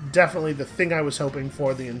 Definitely the thing I was hoping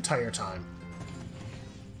for the entire time.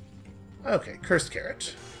 Okay, Cursed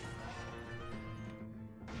Carrot.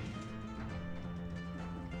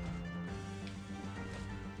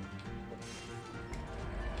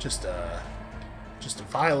 Just a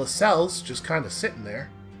vial of cells just kind of sitting there.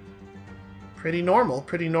 Pretty normal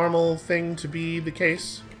thing to be the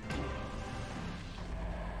case.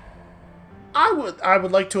 I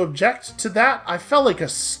would like to object to that. I felt like a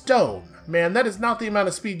stone. Man, that is not the amount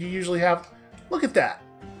of speed you usually have. Look at that.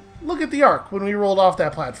 Look at the arc when we rolled off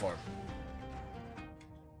that platform.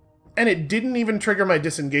 And it didn't even trigger my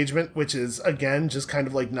disengagement, which is, again, just kind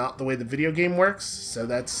of like not the way the video game works. So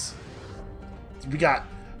that's...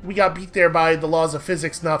 We got beat there by the laws of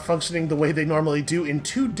physics not functioning the way they normally do in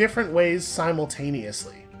two different ways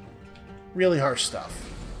simultaneously. Really harsh stuff.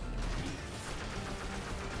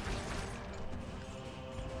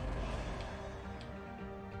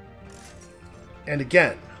 And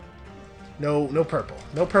again, no purple.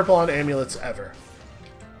 No purple on amulets ever.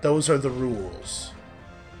 Those are the rules.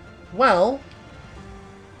 Well...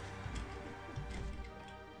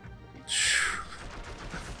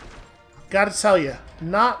 Gotta tell you,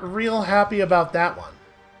 not real happy about that one.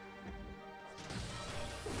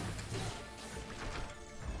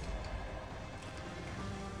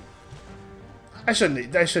 I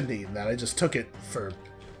shouldn't have eaten that. I just took it for...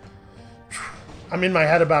 I'm in my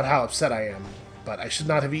head about how upset I am, but I should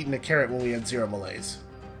not have eaten a carrot when we had 0 malaise.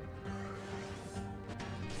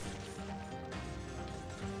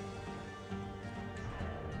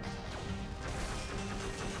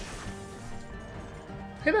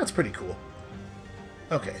 Hey, that's pretty cool.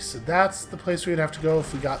 Okay, so that's the place we'd have to go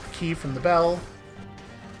if we got the key from the bell.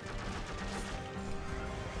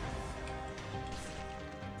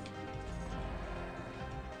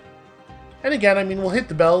 And again, I mean, we'll hit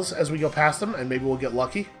the bells as we go past them, and maybe we'll get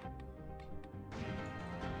lucky.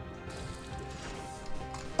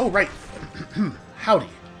 Oh, right. Howdy.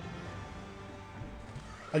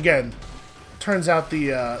 Again, turns out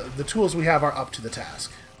the tools we have are up to the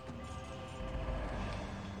task.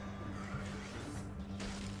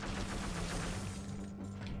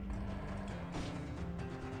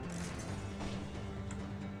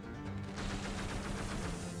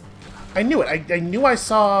 I knew it. I knew I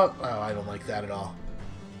saw... Oh, I don't like that at all.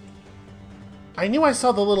 I knew I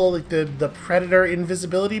saw the little, like, the predator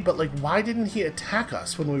invisibility, but, like, why didn't he attack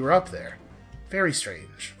us when we were up there? Very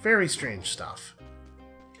strange. Very strange stuff.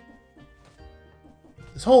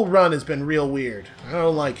 This whole run has been real weird. I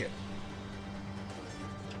don't like it.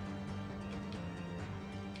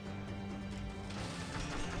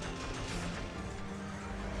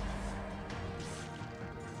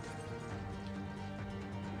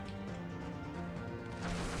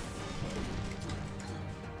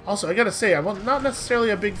 Also, I gotta say, I'm not necessarily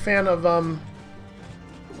a big fan of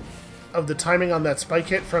the timing on that spike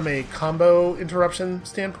hit from a combo interruption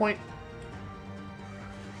standpoint.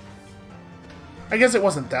 I guess it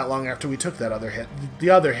wasn't that long after we took that other hit. The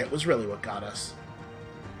other hit was really what got us.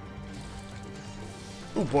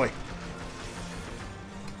 Oh boy.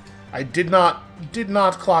 I did not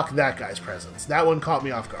clock that guy's presence. That one caught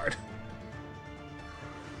me off guard.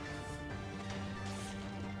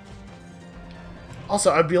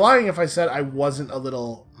 Also, I'd be lying if I said I wasn't a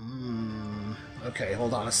little... Okay,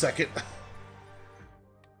 hold on a second.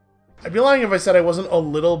 I'd be lying if I said I wasn't a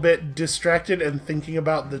little bit distracted and thinking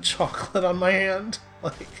about the chocolate on my hand.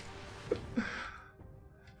 Like...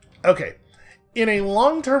 Okay. In a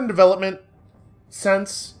long-term development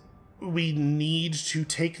sense, we need to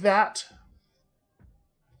take that.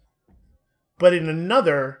 But in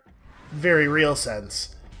another very real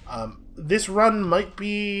sense, this run might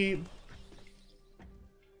be...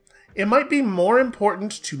 It might be more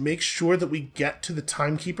important to make sure that we get to the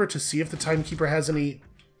Timekeeper to see if the Timekeeper has any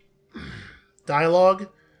dialogue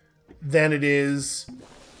than it is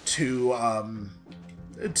to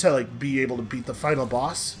like be able to beat the final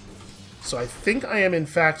boss. So I think I am in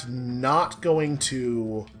fact not going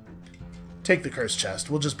to take the Curse Chest.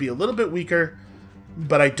 We'll just be a little bit weaker,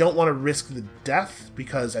 but I don't want to risk the death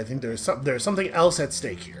because I think there's something else at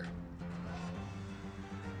stake here.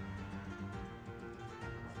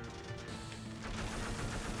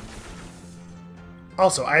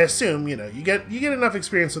 Also, I assume, you know, you get enough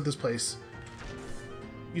experience with this place,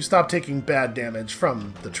 you stop taking bad damage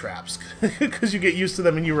from the traps, because you get used to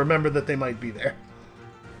them and you remember that they might be there.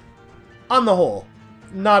 On the whole,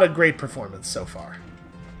 not a great performance so far.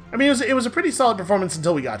 I mean, it was a pretty solid performance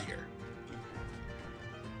until we got here.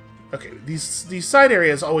 Okay, these side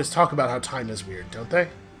areas always talk about how time is weird, don't they?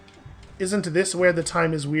 Isn't this where the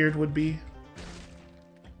time is weird would be?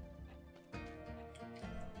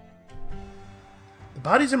 The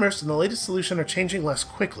bodies immersed in the latest solution are changing less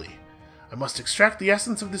quickly. I must extract the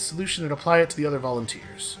essence of this solution and apply it to the other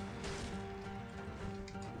volunteers.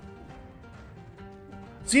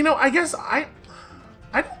 So, you know, I guess I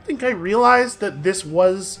don't think I realized that this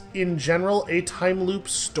was, in general, a time loop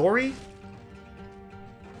story.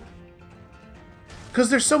 Because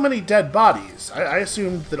there's so many dead bodies. I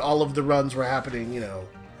assumed that all of the runs were happening, you know,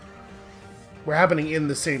 were happening in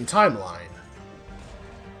the same timeline.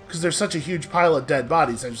 Because there's such a huge pile of dead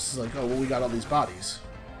bodies, I was just like, oh, well, we got all these bodies.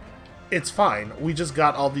 It's fine. We just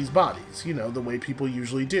got all these bodies, you know, the way people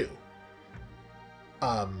usually do.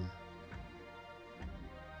 But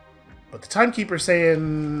the timekeeper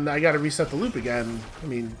saying, I gotta reset the loop again, I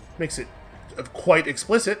mean, makes it quite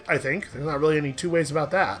explicit, I think. There's not really any two ways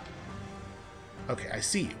about that. Okay, I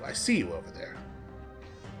see you. I see you over there.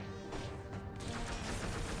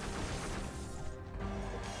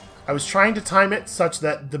 I was trying to time it such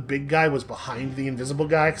that the big guy was behind the invisible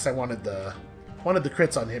guy, because I wanted the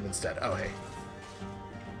crits on him instead. Oh, hey.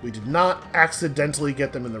 We did not accidentally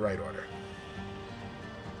get them in the right order.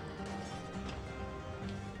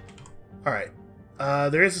 Alright.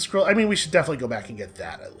 There is a scroll. I mean, we should definitely go back and get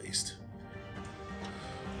that, at least.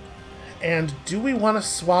 And do we want to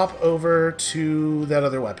swap over to that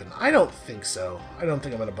other weapon? I don't think so. I don't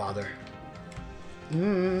think I'm going to bother.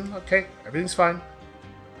 Okay. Everything's fine.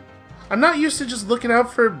 I'm not used to just looking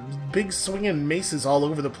out for big swinging maces all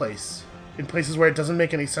over the place. In places where it doesn't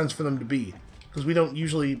make any sense for them to be. Because we aren't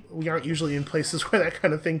usually in places where that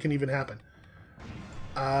kind of thing can even happen.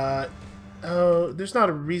 Oh, there's not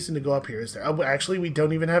a reason to go up here, is there? Oh, actually, we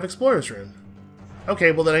don't even have Explorer's Room.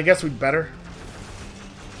 Okay, well then I guess we'd better.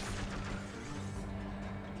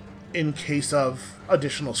 In case of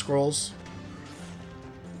additional scrolls.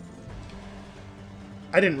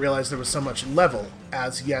 I didn't realize there was so much level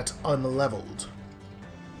as yet unleveled.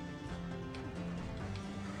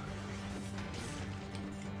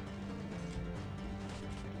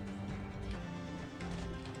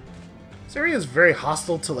 This area is very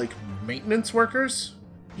hostile to, like, maintenance workers.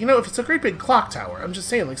 You know, if it's a great big clock tower, I'm just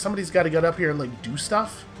saying, like, somebody's got to get up here and, like, do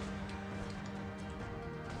stuff.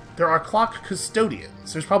 There are clock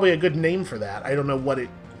custodians. There's probably a good name for that. I don't know what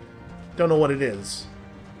it is.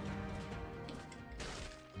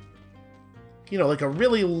 You know, like a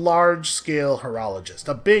really large-scale horologist.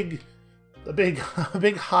 A big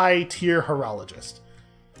high-tier horologist.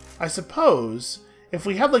 I suppose if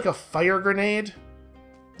we had like a fire grenade,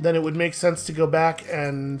 then it would make sense to go back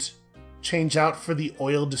and change out for the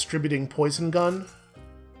oil-distributing poison gun.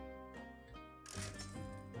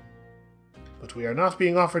 But we are not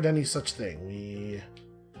being offered any such thing. We're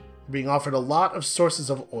being offered a lot of sources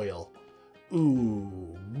of oil.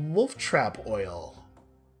 Ooh, wolf trap oil.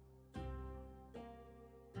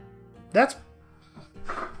 That's...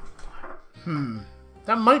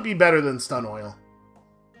 that might be better than stun oil.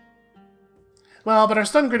 Well, but our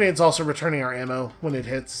stun grenade's also returning our ammo when it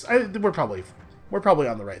hits. We're probably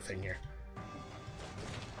on the right thing here.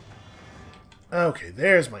 Okay,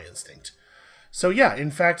 there's my instinct. So yeah,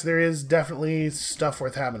 in fact, there is definitely stuff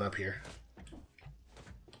worth having up here.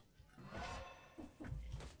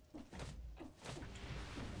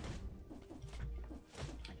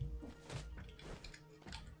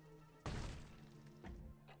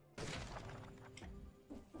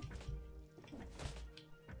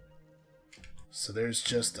 So there's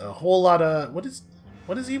just a whole lot of... What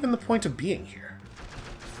is even the point of being here?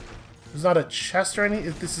 There's not a chest or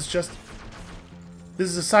anything? This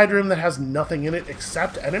is a side room that has nothing in it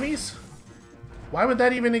except enemies? Why would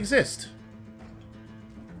that even exist?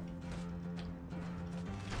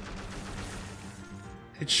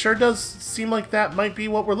 It sure does seem like that might be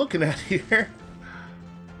what we're looking at here.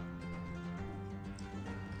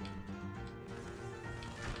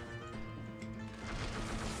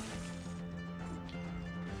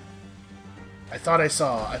 I thought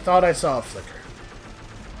I saw a flicker.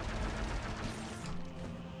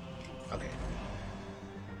 Okay.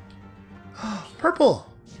 Purple!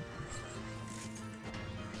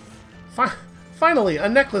 Finally, a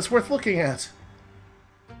necklace worth looking at!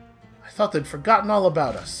 I thought they'd forgotten all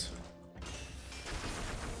about us.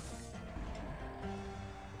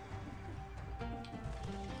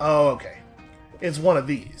 Oh, okay. It's one of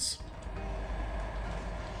these.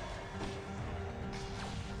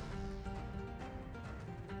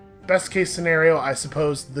 Best case scenario, I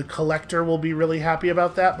suppose the collector will be really happy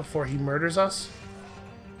about that before he murders us.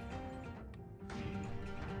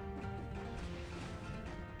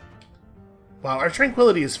 Wow, our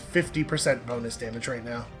Tranquility is 50% bonus damage right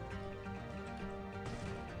now.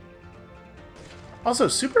 Also,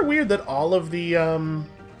 super weird that all of the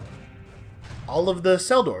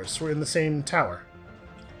cell doors were in the same tower.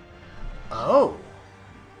 Oh.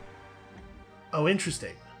 Oh,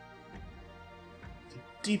 interesting.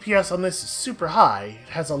 The DPS on this is super high. It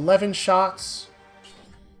has 11 shots.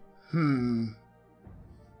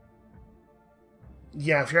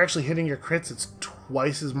 Yeah, if you're actually hitting your crits, it's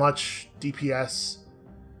twice as much DPS.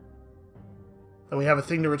 And we have a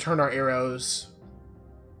thing to return our arrows.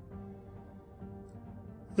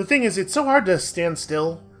 The thing is, it's so hard to stand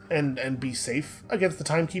still and be safe against the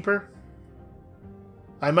Timekeeper.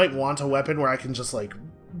 I might want a weapon where I can just, like,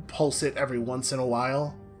 pulse it every once in a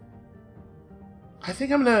while. I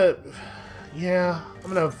think I'm gonna... Yeah, I'm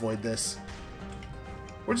gonna avoid this.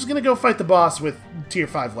 We're just gonna go fight the boss with tier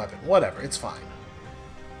 5 weapon. Whatever, it's fine.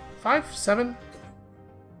 5? 7?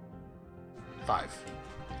 5.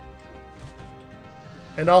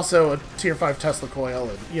 And also a tier 5 Tesla coil,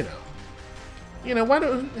 and, you know. You know,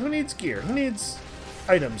 who needs gear? Who needs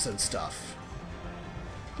items and stuff?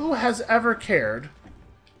 Who has ever cared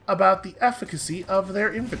about the efficacy of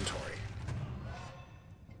their inventory?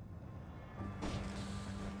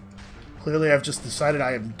 Clearly, I've just decided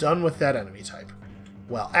I am done with that enemy type.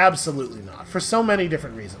 Well, absolutely not. For so many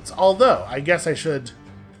different reasons. Although, I guess I should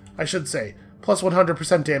say, plus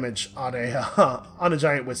 100% damage on a on a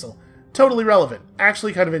giant whistle. Totally relevant.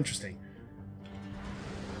 Actually kind of interesting.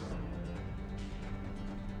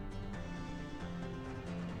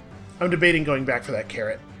 I'm debating going back for that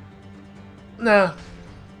carrot. Nah.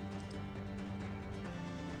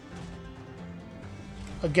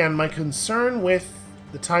 Again, my concern with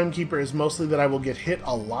the Timekeeper is mostly that I will get hit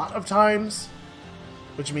a lot of times,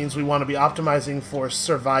 which means we want to be optimizing for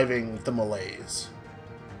surviving the malaise.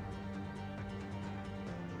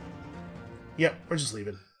 Yep, we're just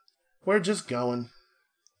leaving. We're just going.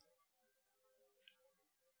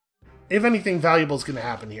 If anything valuable is going to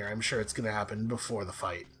happen here, I'm sure it's going to happen before the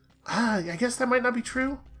fight. I guess that might not be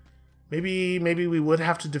true. Maybe we would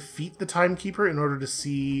have to defeat the Timekeeper in order to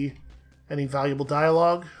see any valuable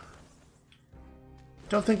dialogue.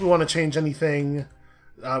 Don't think we want to change anything.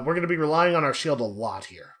 We're going to be relying on our shield a lot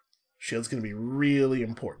here. Shield's going to be really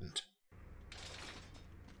important.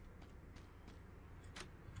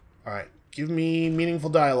 Alright, give me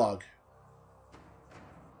meaningful dialogue.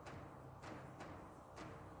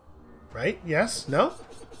 Right? Yes? No?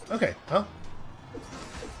 Okay, well.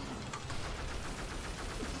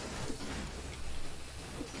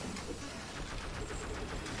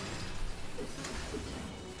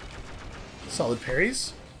 Solid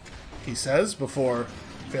parries, he says, before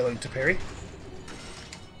failing to parry.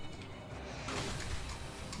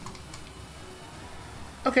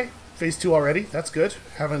 Okay, phase 2 already. That's good.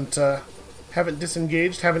 Haven't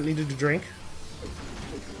disengaged. Haven't needed to drink.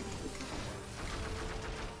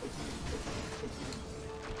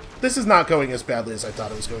 This is not going as badly as I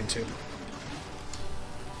thought it was going to.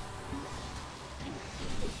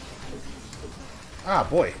 Ah,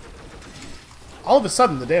 boy. All of a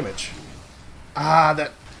sudden, the damage. Ah,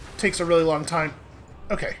 that takes a really long time.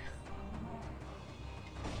 Okay.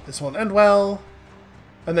 This won't end well.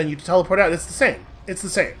 And then you teleport out. It's the same. It's the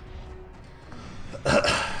same.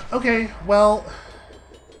 Okay, well...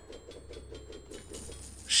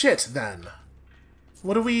 Shit, then.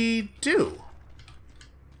 What do we do?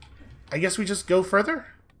 I guess we just go further?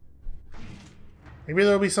 Maybe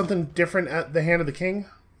there'll be something different at the Hand of the King?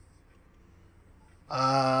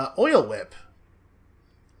 Oil Whip.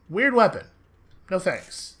 Weird weapon. No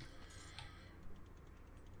thanks.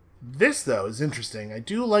 This, though, is interesting. I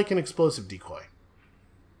do like an explosive decoy.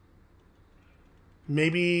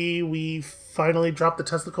 Think we finally dropped the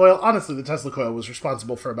Tesla coil. Honestly, the Tesla coil was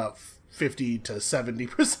responsible for about 50 to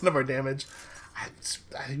 70% of our damage. I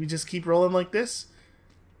think we just keep rolling like this.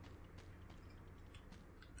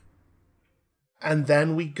 And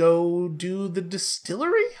then we go do the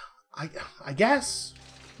distillery? I guess,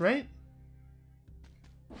 right?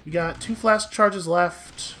 We got 2 flash charges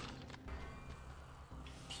left.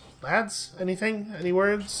 Lads, anything? Any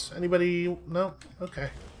words? Anybody? No? Okay.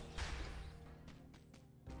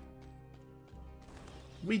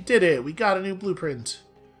 We did it! We got a new blueprint.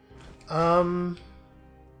 Yeah,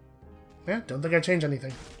 don't think I changed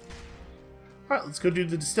anything. Alright, let's go do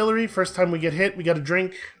the distillery. First time we get hit, we got a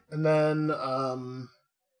drink. And then,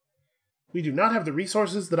 we do not have the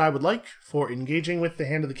resources that I would like for engaging with the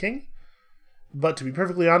Hand of the King. But to be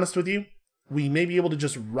perfectly honest with you, we may be able to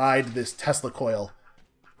just ride this Tesla coil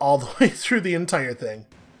all the way through the entire thing.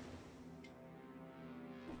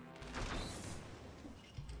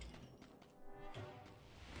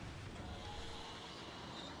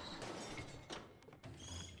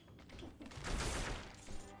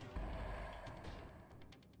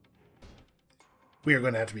 We are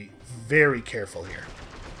going to have to be very careful here.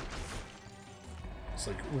 It's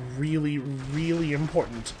like really, really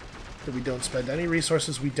important that we don't spend any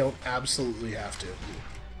resources we don't absolutely have to.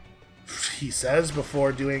 He says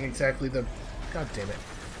before doing exactly the... God damn it.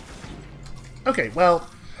 Okay, well...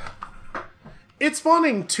 It's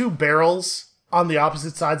spawning 2 barrels on the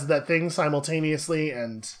opposite sides of that thing simultaneously,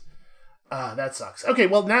 and that sucks. Okay,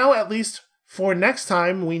 well now at least for next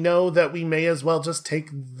time we know that we may as well just take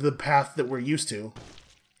the path that we're used to.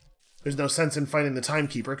 There's no sense in fighting the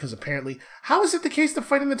timekeeper, because apparently... How is it the case that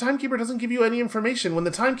fighting the timekeeper doesn't give you any information when the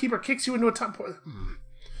timekeeper kicks you into a time...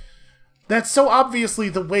 That's so obviously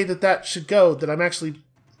the way that that should go that I'm actually...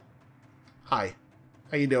 Hi.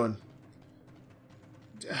 How you doing?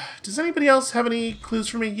 Does anybody else have any clues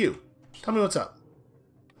for me? You. Tell me what's up.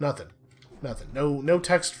 Nothing. Nothing. No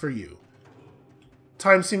text for you.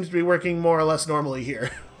 Time seems to be working more or less normally here.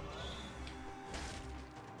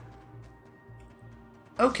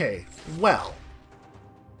 Okay, well.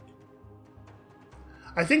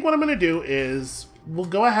 I think what I'm going to do is we'll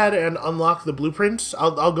go ahead and unlock the blueprint.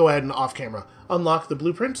 I'll go ahead and off camera unlock the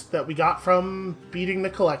blueprint that we got from beating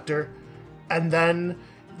the collector, and then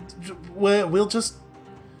we'll just...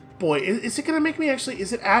 Boy, is it going to make me actually...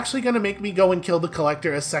 Is it actually going to make me go and kill the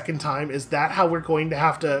collector a second time? Is that how we're going to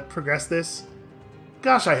have to progress this?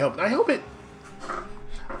 Gosh, I hope. I hope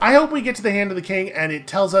we get to the Hand of the King and it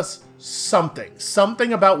tells us something.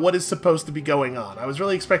 Something about what is supposed to be going on. I was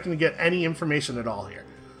really expecting to get any information at all here.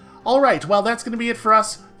 Alright, well that's going to be it for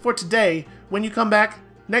us for today. When you come back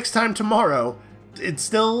next time tomorrow, it's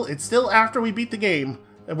still after we beat the game,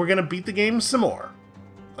 and we're going to beat the game some more.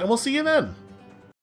 And we'll see you then.